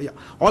back. Yeah,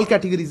 all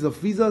categories of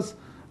visas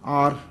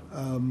are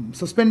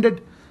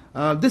suspended.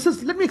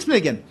 Let me explain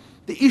again.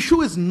 The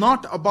issue is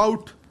not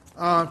about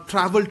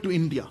travel to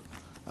India.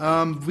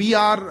 The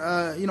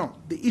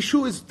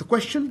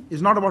question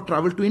is not about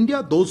travel to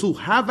India. Those who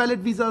have valid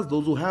visas,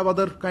 those who have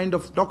other kind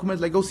of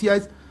documents like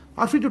OCIs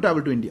are free to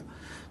travel to India.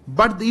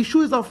 But the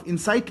issue is of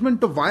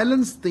incitement to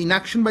violence, the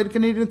inaction by the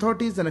Canadian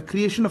authorities, and a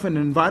creation of an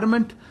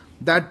environment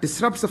that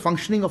disrupts the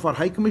functioning of our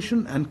High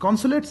Commission and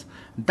consulates.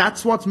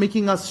 That's what's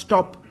making us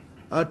stop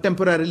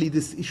temporarily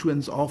this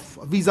issuance of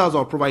visas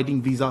or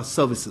providing visa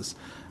services.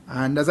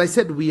 And as I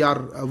said, we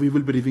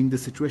will be reviewing the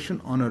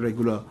situation on a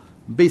regular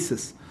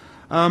basis.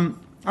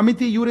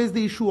 Amity, you raised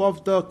the issue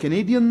of the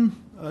Canadian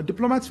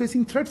diplomats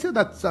facing threats here.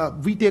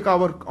 We take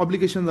our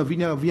obligations of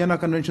Vienna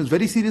Conventions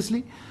very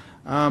seriously.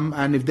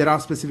 And if there are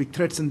specific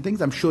threats and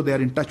things, I'm sure they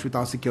are in touch with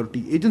our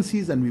security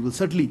agencies, and we will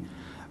certainly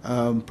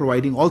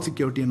providing all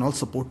security and all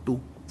support to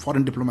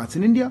foreign diplomats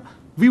in India.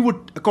 We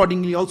would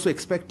accordingly also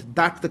expect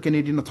that the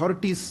Canadian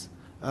authorities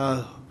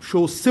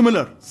show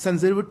similar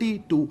sensitivity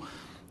to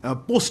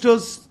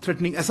posters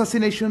threatening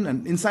assassination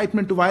and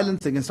incitement to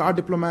violence against our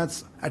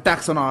diplomats,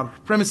 attacks on our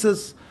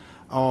premises,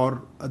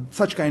 or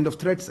such kind of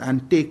threats,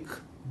 and take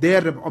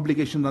their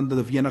obligations under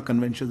the Vienna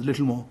Conventions a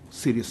little more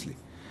seriously.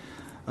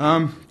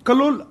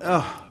 Kalol,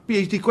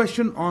 PhD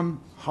question on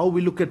how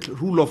we look at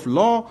rule of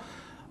law.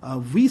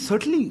 We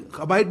certainly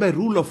abide by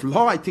rule of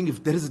law. I think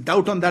if there is a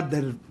doubt on that,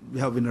 we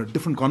have in a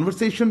different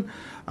conversation.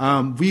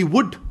 We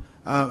would,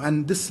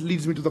 and this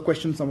leads me to the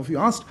question some of you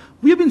asked,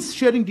 we have been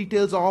sharing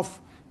details of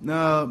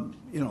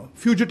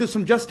fugitives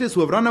from justice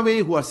who have run away,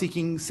 who are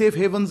seeking safe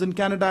havens in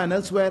Canada and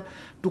elsewhere,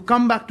 to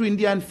come back to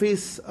India and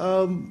face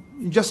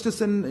justice,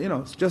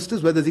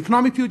 whether it's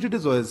economic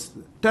fugitives or as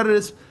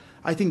terrorists.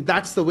 I think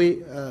that's the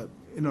way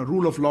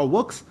rule of law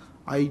works.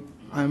 I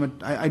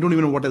don't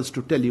even know what else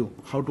to tell you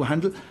how to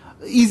handle.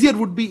 Easier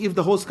would be if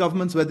the host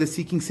governments, where they're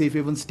seeking safe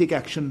havens, take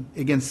action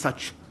against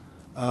such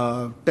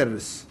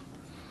terrorists.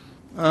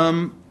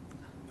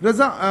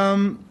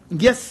 Reza,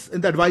 Yes,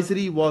 the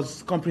advisory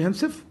was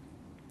comprehensive.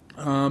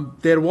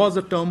 There was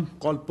a term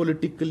called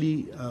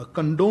politically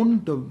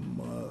condoned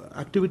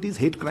activities,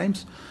 hate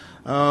crimes.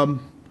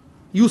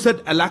 You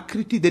said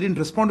alacrity. They didn't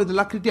respond with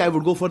alacrity. I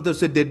would go further,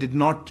 said they did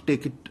not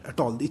take it at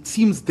all. It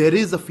seems there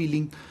is a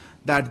feeling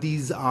that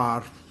these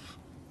are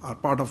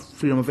part of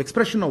freedom of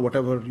expression or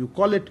whatever you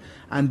call it,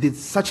 and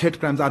such hate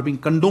crimes are being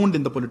condoned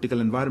in the political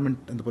environment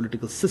and the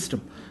political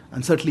system.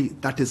 And certainly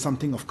that is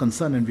something of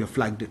concern, and we have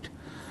flagged it.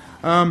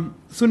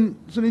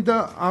 Sunita,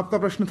 आपका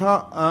प्रश्न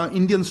था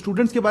Indian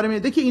students के बारे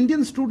में. देखिए,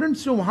 Indian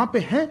students जो वहाँ पे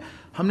हैं,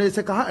 हमने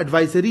जैसे कहा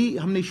एडवाइजरी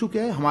हमने इशू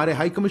किया है. हमारे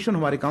हाई कमीशन,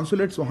 हमारे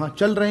काउंसुलेट्स वहाँ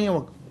चल रहे हैं,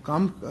 वो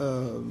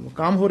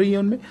काम हो रही है.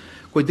 उनमें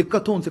कोई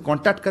दिक्कत हो उनसे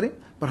कांटेक्ट करें,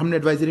 पर हमने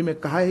एडवाइजरी में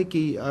कहा है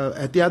कि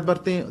एहतियात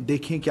बरतें,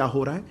 देखें क्या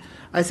हो रहा है.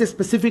 ऐसे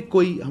स्पेसिफिक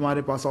कोई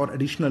हमारे पास और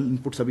एडिशनल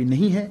इनपुट्स अभी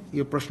नहीं है.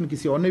 ये प्रश्न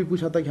किसी और ने भी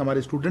पूछा था कि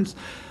हमारे स्टूडेंट्स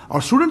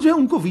जो है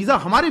उनको वीज़ा,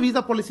 हमारे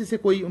वीज़ा पॉलिसी से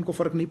कोई उनको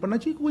फ़र्क नहीं पड़ना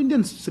चाहिए, वो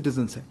इंडियन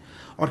सिटीजन्स हैं.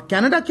 और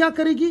कनाडा क्या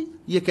करेगी,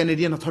 ये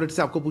कैनेडियन अथॉरिटी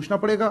से आपको पूछना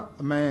पड़ेगा.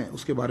 मैं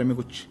उसके बारे में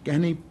कुछ कह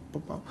नहीं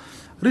पाऊँ.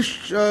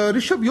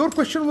 Rishabh, your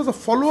question was a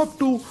follow-up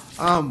to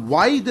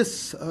why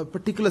this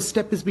particular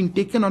step is being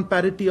taken on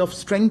parity of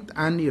strength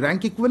and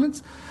rank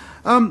equivalence.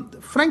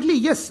 Frankly,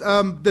 yes.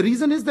 The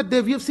reason is that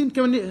we have seen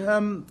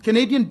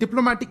Canadian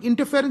diplomatic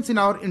interference in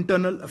our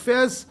internal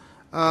affairs.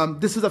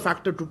 This is a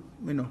factor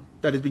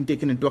that is being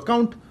taken into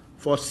account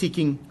for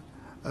seeking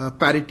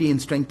parity in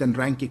strength and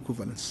rank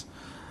equivalence.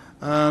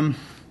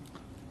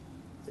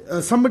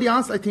 Somebody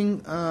asked, I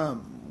think,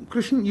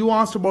 Krishnan, you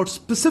asked about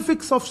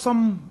specifics of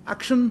some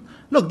action.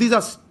 Look, these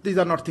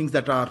are not things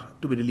that are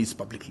to be released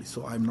publicly,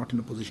 so I'm not in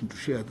a position to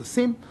share the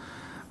same.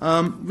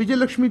 विजय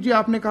लक्ष्मी जी,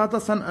 आपने कहा था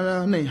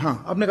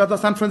आपने कहा था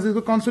San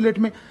Francisco consulate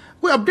में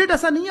कोई update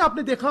ऐसा नहीं है.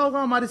 आपने देखा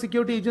होगा हमारे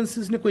सिक्योरिटी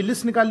एजेंसीज ने कोई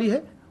लिस्ट निकाली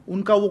है,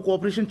 उनका वो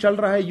कोऑपरेशन चल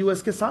रहा है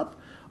यूएस के साथ,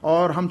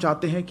 और हम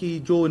चाहते हैं कि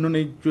जो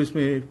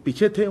इसमें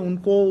पीछे थे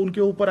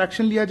उनके ऊपर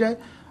एक्शन लिया जाए.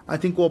 आई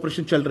थिंक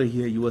कोऑपरेशन चल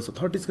रही है यूएस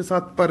अथॉरिटीज के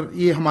साथ, पर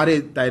ये हमारे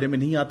दायरे में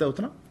नहीं आता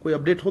उतना. कोई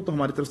अपडेट हो तो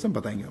हमारी तरफ से हम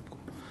बताएंगे आपको.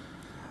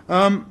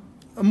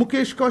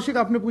 मुकेश कौशिक,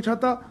 आपने पूछा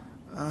था,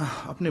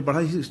 आपने बड़ा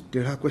ही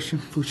टेढ़ा क्वेश्चन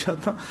पूछा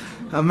था.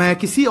 मैं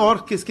किसी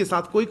और केस के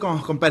साथ कोई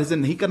कंपैरिजन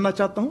नहीं करना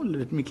चाहता हूं.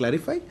 Let me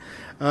clarify.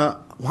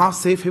 वहां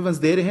सेफ हेवंस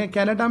दे रहे हैं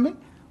कनाडा में,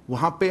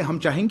 वहां पे हम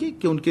चाहेंगे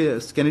कि उनके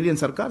कैनेडियन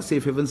सरकार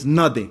सेफ हेवंस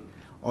न दें,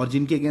 और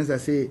जिनके अगेंस्ट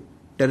ऐसे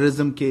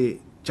टेररिज्म के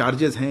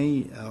चार्जेस हैं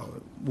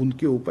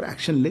उनके ऊपर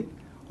एक्शन ले,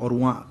 और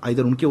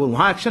इधर उनके ऊपर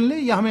वहां एक्शन ले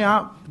या हमें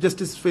यहाँ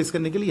जस्टिस फेस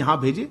करने के लिए यहाँ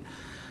भेजे.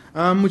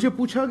 मुझे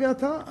पूछा गया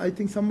था, I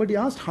think somebody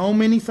asked how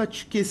many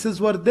such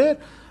cases were there.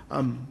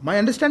 My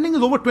understanding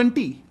is over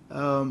 20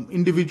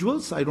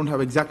 individuals. I don't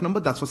have exact number.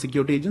 That's for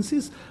security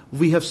agencies.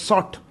 We have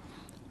sought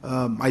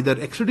either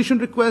extradition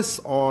requests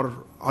or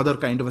other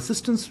kind of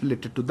assistance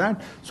related to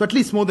that. So at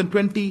least more than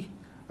 20,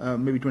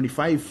 maybe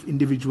 25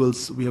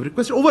 individuals we have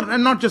requested over,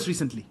 and not just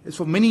recently. It's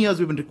for many years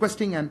we've been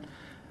requesting, and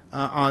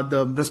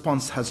the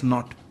response has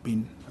not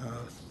been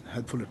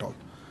helpful at all.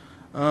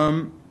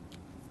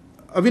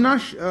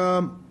 Avinash,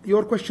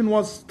 your question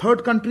was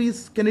third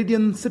countries,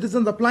 Canadian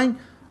citizens applying.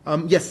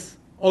 Yes,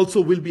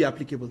 also will be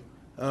applicable.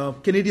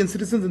 Canadian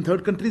citizens in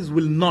third countries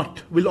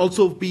will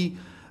also be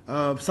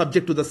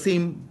subject to the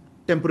same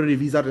temporary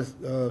visa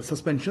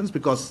suspensions,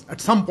 because at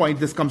some point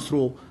this comes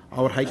through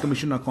our High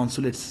Commission, our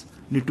consulates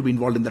need to be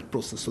involved in that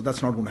process. So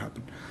that's not going to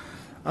happen.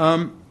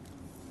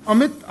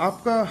 Amit,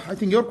 I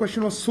think your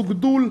question was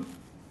Sugdul.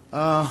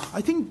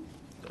 I think,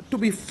 to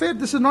be fair,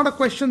 this is not a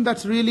question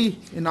that's really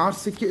in our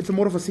it's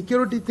more of a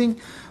security thing.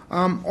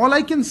 All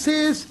I can say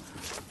is,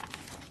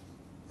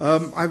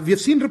 we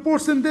have seen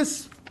reports in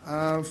this.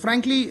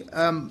 Frankly,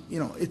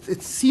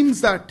 it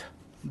seems that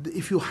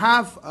if you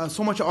have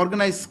so much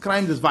organized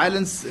crime, this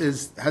violence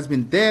has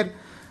been there.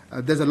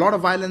 There's a lot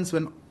of violence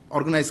when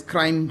organized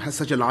crime has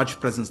such a large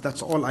presence.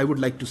 That's all I would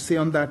like to say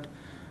on that.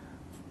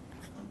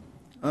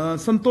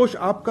 संतोष,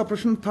 आपका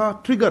प्रश्न था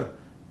trigger.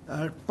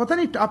 पता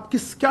नहीं आप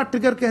क्या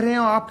trigger कह रहे हैं,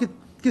 और आप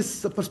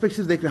किस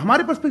पर्सपेक्टिव देख रहे हैं.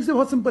 हमारे पर्सपेक्टिव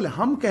बहुत सिंपल है.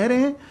 हम कह रहे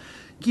हैं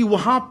कि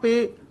वहां पे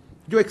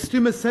जो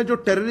एक्सट्रीमिस्ट हैं, जो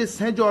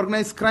टेररिस्ट हैं, जो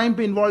ऑर्गेनाइज क्राइम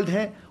पे इन्वॉल्व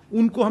हैं,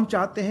 उनको हम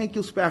चाहते हैं कि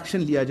उस पर एक्शन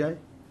लिया जाए.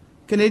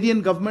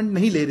 कैनेडियन गवर्नमेंट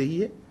नहीं ले रही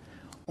है,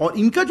 और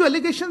इनका जो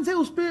एलिगेशंस है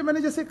उस पर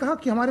मैंने जैसे कहा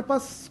कि हमारे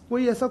पास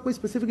कोई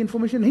स्पेसिफिक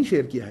इन्फॉर्मेशन नहीं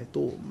शेयर किया है.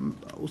 तो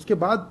उसके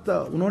बाद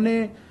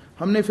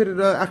हमने फिर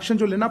एक्शन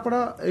जो लेना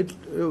पड़ा,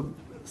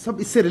 सब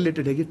इससे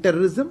रिलेटेड है कि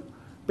टेररिज्म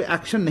पे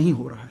एक्शन नहीं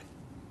हो रहा है.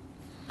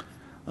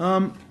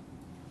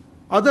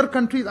 अदर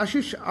कंट्रीज,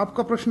 आशीष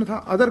आपका प्रश्न था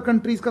अदर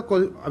कंट्रीज का.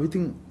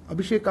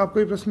 Abhishek,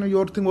 आपका प्रश्न,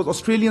 your thing was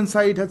Australian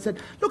side had said,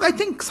 look, I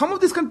think some of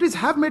these countries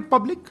have made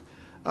public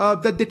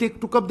that they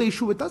took up the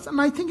issue with us,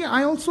 and I think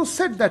I also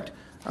said that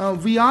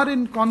we are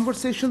in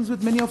conversations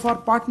with many of our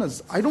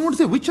partners. I don't want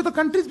to say which are the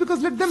countries,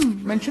 because let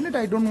them mention it.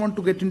 I don't want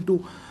to get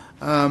into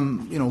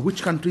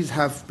which countries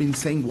have been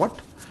saying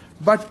what,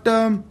 but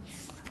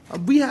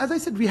as I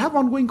said, we have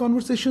ongoing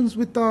conversations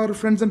with our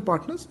friends and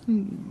partners.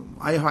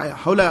 I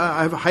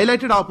have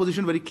highlighted our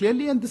position very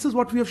clearly, and this is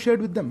what we have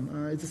shared with them.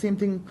 It's the same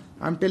thing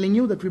I'm telling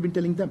you that we've been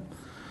telling them.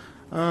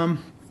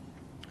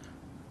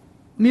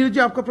 Neeraj ji,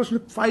 आपका प्रश्न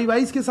 5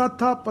 eyes के साथ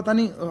था, पता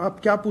नहीं आप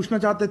क्या पूछना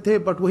चाहते थे,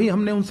 बट वही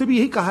हमने उनसे भी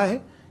यही कहा है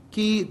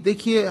कि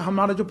देखिए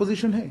हमारा जो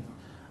पोजीशन है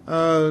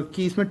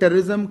कि इसमें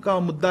टेररिज्म का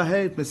मुद्दा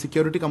है, इसमें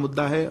सिक्योरिटी का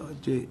मुद्दा है,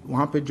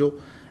 वहाँ पे जो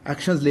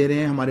एक्शंस ले रहे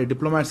हैं हमारे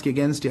डिप्लोमेट्स के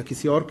अगेंस्ट या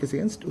किसी और के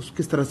अगेंस्ट, उस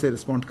किस तरह से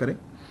रिस्पॉन्ड करें.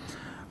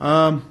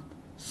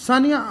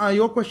 Sania,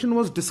 your question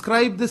was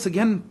describe this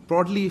again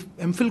broadly,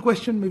 MPhil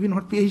question, maybe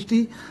not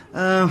PhD.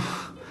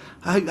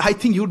 I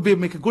think you would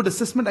make a good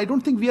assessment. I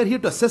don't think we are here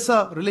to assess a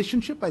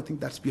relationship. I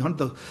think that's beyond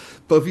the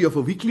purview of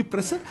a weekly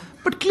presser.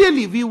 But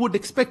clearly, we would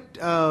expect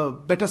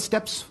better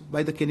steps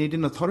by the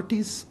Canadian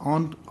authorities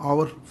on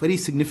our very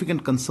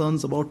significant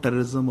concerns about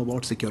terrorism,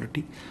 about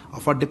security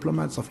of our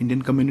diplomats, of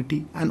Indian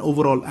community, and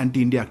overall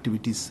anti-India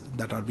activities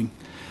that are being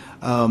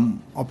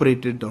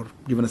operated or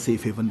given a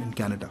safe haven in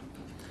Canada.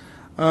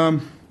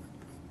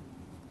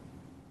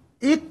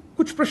 एक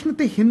कुछ प्रश्न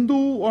थे हिंदू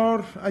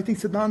और I think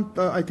सिद्धांत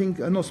I think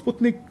no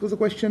Sputnik was a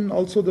question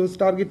also there was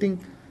targeting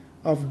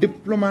of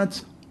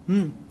diplomats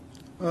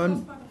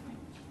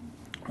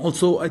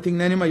also I think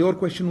Nanima your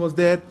question was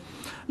there.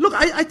 Look,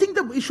 I think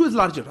the issue is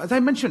larger. As I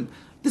mentioned,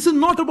 this is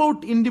not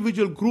about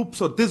individual groups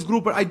or this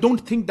group. I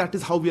don't think that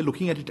is how we are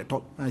looking at it at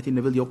all. I think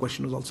Neville, your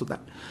question was also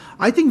that.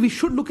 I think we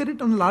should look at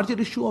it on a larger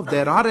issue of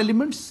there are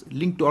elements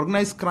linked to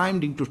organized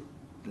crime, linked to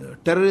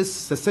terrorists,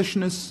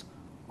 secessionists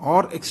or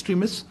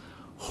extremists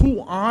who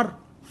are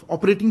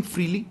operating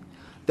freely.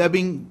 They are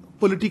being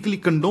politically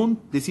condoned.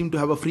 They seem to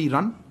have a free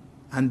run,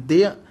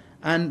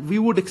 and we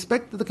would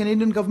expect that the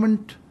Canadian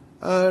government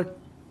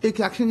take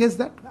action against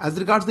that. As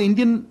regards the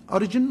Indian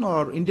origin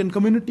or Indian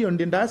community or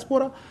Indian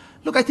diaspora,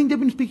 look, I think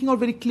they've been speaking out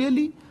very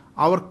clearly.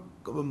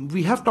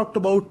 We have talked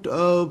about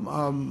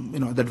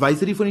the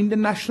advisory for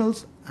Indian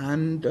nationals,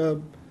 and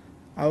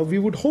we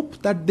would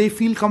hope that they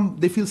feel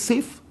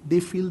safe. They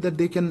feel that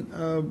they can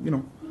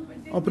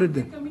operate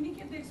there.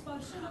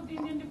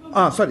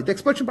 Sorry, the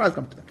expulsion part, I'll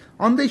come to that.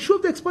 On the issue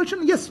of the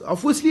expulsion, yes,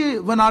 obviously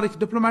when our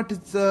diplomat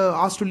is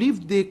asked to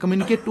leave, they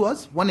communicate to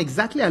us. When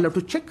exactly, I'll have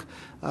to check.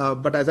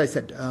 But as I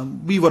said,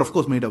 we were of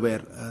course made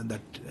aware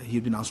that he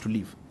had been asked to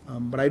leave.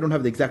 But I don't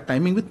have the exact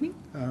timing with me.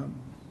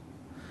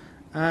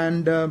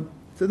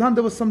 Siddhant,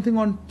 there was something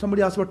on,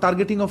 somebody asked about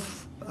targeting of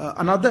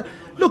another.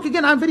 Look,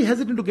 again, I'm very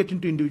hesitant to get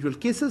into individual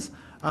cases.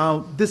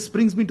 This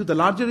brings me to the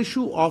larger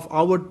issue of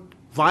our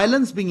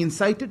violence being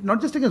incited,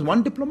 not just against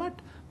one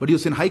diplomat, but you've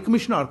seen High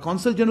Commissioner, our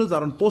Consul Generals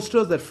are on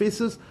posters, their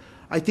faces.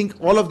 I think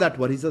all of that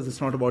worries us. It's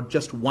not about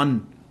just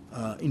one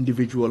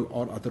individual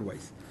or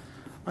otherwise.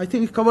 I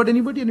think we've covered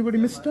anybody. Anybody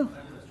missed?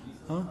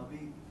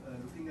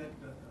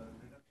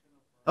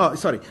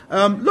 Sorry.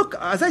 Look,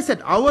 as I said,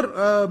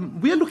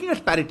 we are looking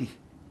at parity.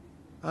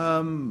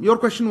 Your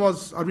question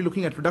was, are we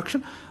looking at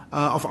reduction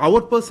of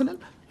our personnel?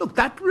 Look,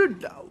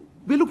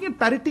 we're looking at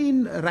parity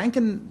in rank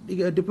and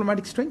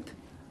diplomatic strength.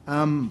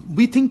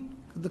 We think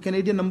the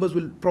Canadian numbers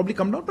will probably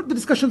come down, but the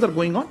discussions are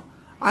going on.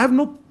 I have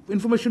no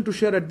information to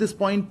share at this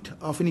point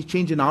of any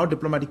change in our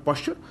diplomatic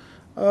posture.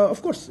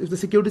 Of course, if the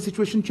security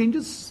situation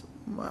changes,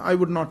 I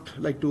would not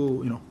like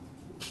to,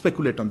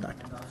 speculate on that.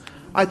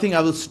 I think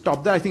I will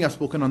stop there. I think I've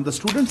spoken on the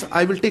students.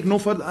 I will take no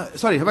further.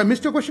 Sorry, have I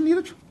missed your question,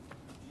 Neeraj?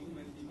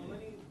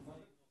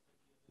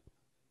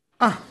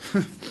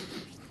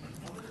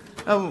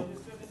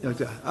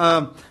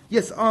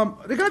 Yes.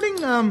 Regarding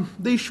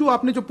the issue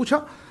आपने जो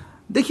पूछा,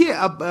 देखिए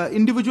अब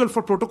individual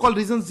for protocol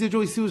reasons ये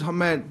जो issues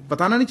मैं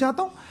बताना नहीं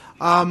चाहता हूँ.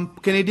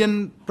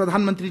 कैनेडियन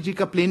प्रधानमंत्री जी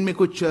का प्लेन में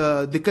कुछ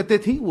दिक्कतें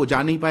थी, वो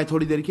जा नहीं पाए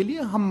थोड़ी देर के लिए.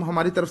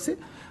 हमारी तरफ से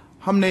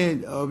हमने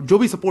जो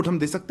भी सपोर्ट हम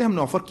दे सकते हैं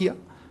हमने ऑफर किया,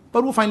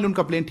 पर वो फाइनली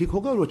उनका प्लेन ठीक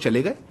होगा और वो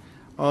चले गए.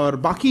 और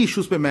बाकी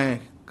इश्यूज पे मैं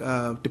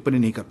टिप्पणी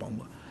नहीं कर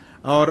पाऊंगा.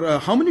 और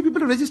how many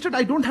people registered,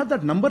 I don't have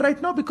that number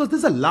right now because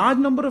this a large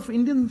number of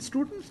Indian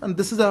students and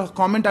this is a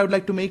comment I would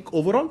like to make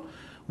overall.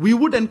 We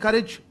would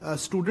encourage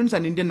students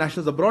and Indian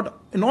nationals abroad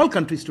in all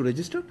countries to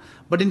register.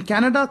 But in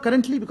Canada,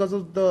 currently, because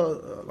of the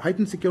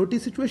heightened security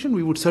situation,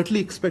 we would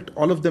certainly expect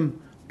all of them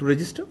to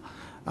register.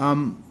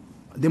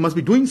 They must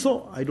be doing so.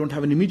 I don't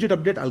have an immediate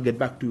update. I'll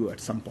get back to you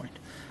at some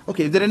point.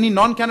 Okay, is there any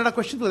non-Canada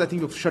questions? Well, I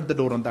think you've shut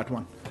the door on that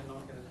one.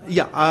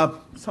 Yeah,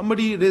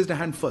 somebody raised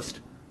a hand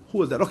first.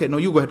 Who was that? Okay,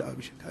 no, you go ahead,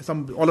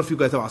 Abhishek. All of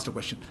you guys have asked a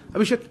question.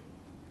 Abhishek,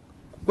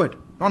 go ahead.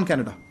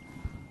 Non-Canada.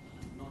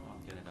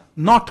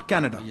 Not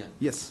Canada. Yeah.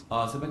 Yes.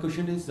 So my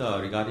question is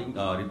regarding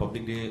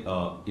Republic Day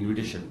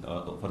invitation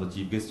for the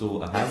chief guest. So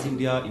has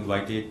India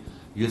invited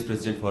US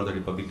President for the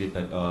Republic Day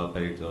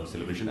parade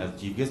celebration as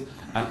chief guest?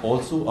 And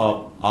also,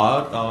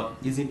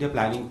 is India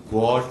planning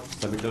Quad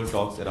summital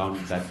talks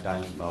around that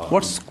time?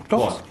 What's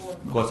talks?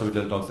 Quad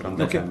summital talks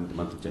around that time in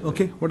the month of January.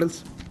 Okay. What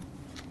else?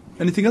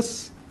 Anything else?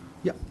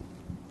 Yeah.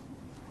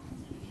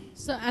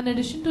 So, in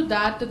addition to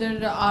that,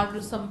 there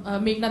are some,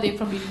 Meghna Dev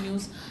from BD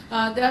News,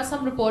 there are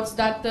some reports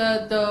that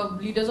the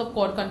leaders of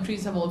Quad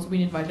countries have also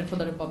been invited for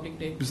the Republic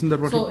Day. Isn't that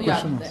what your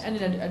question was?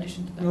 And in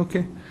addition to that.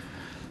 Okay.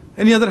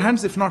 Any other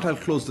hands? If not, I'll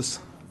close this.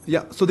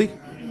 Yeah, Sudhi?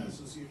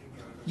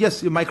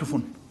 Yes, your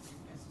microphone.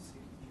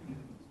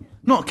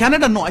 No,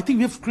 Canada, no. I think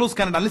we have closed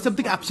Canada, unless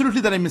something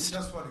absolutely that I missed.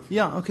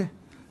 Yeah, okay.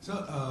 So,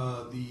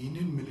 the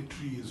Indian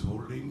military is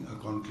holding a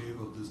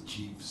conclave of the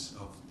chiefs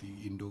of the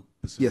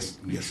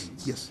Indo-Pacific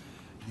nations. Yes.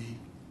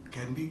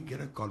 Can we get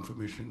a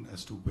confirmation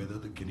as to whether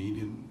the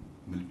Canadian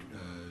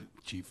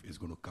chief is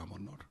going to come or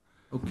not?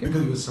 Okay.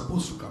 Because he was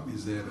supposed to come.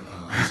 Is there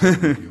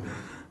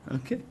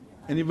okay.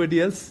 Anybody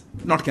else?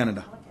 Not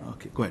Canada.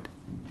 Okay, go ahead.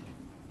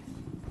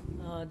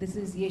 This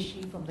is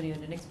Yeshi from the New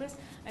Indian Express.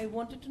 I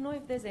wanted to know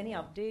if there's any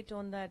update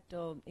on that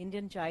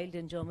Indian child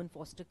in German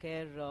foster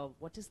care.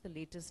 What is the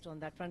latest on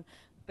that front?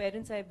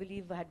 Parents, I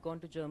believe, had gone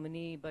to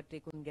Germany, but they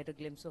couldn't get a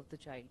glimpse of the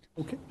child.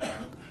 Okay.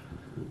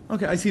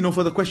 Okay, I see no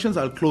further questions.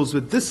 I'll close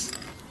with this.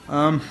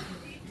 On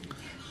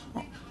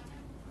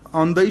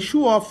the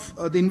issue of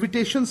the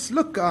invitations,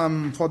 look,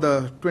 for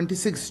the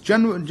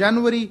 26th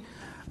January,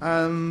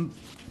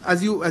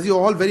 as you're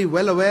all very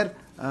well aware,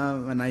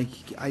 and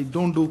I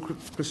don't do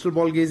crystal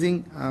ball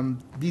gazing,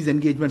 these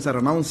engagements are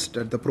announced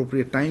at the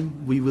appropriate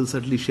time. We will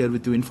certainly share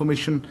with you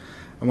information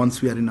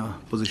once we are in a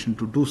position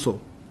to do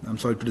so. I'm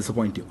sorry to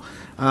disappoint you.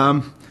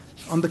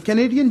 On the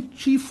Canadian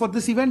chief for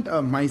this event,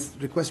 my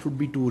request would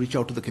be to reach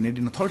out to the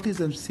Canadian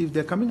authorities and see if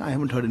they're coming. I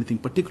haven't heard anything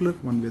particular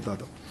one way or the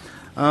other.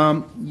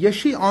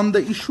 Yeshi, on the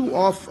issue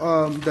of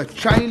the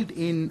child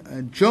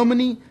in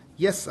Germany,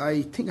 yes,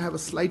 I think I have a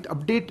slight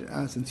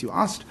update since you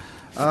asked.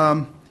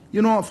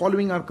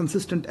 Following our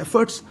consistent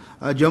efforts,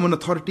 German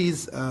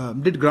authorities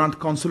did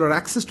grant consular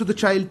access to the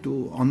child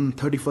on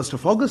 31st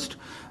of August.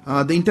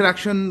 The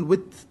interaction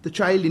with the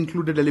child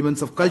included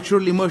elements of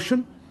cultural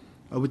immersion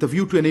with a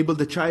view to enable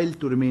the child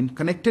to remain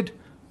connected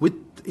with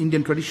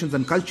Indian traditions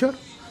and culture.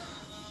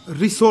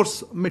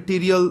 Resource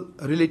material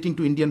relating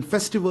to Indian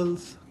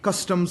festivals,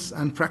 customs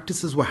and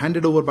practices were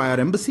handed over by our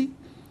embassy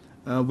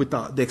with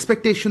the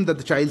expectation that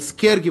the child's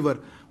caregiver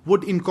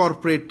would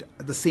incorporate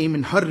the same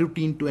in her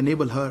routine to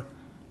enable her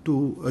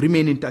to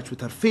remain in touch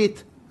with her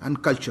faith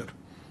and culture.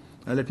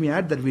 Let me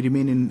add that we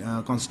remain in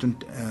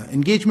constant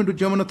engagement with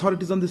German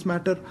authorities on this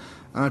matter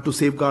to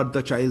safeguard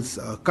the child's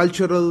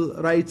cultural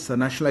rights, her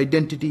national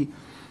identity,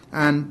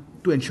 and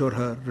to ensure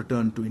her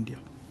return to India.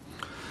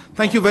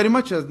 Thank you very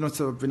much. It's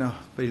been a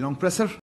very long presser.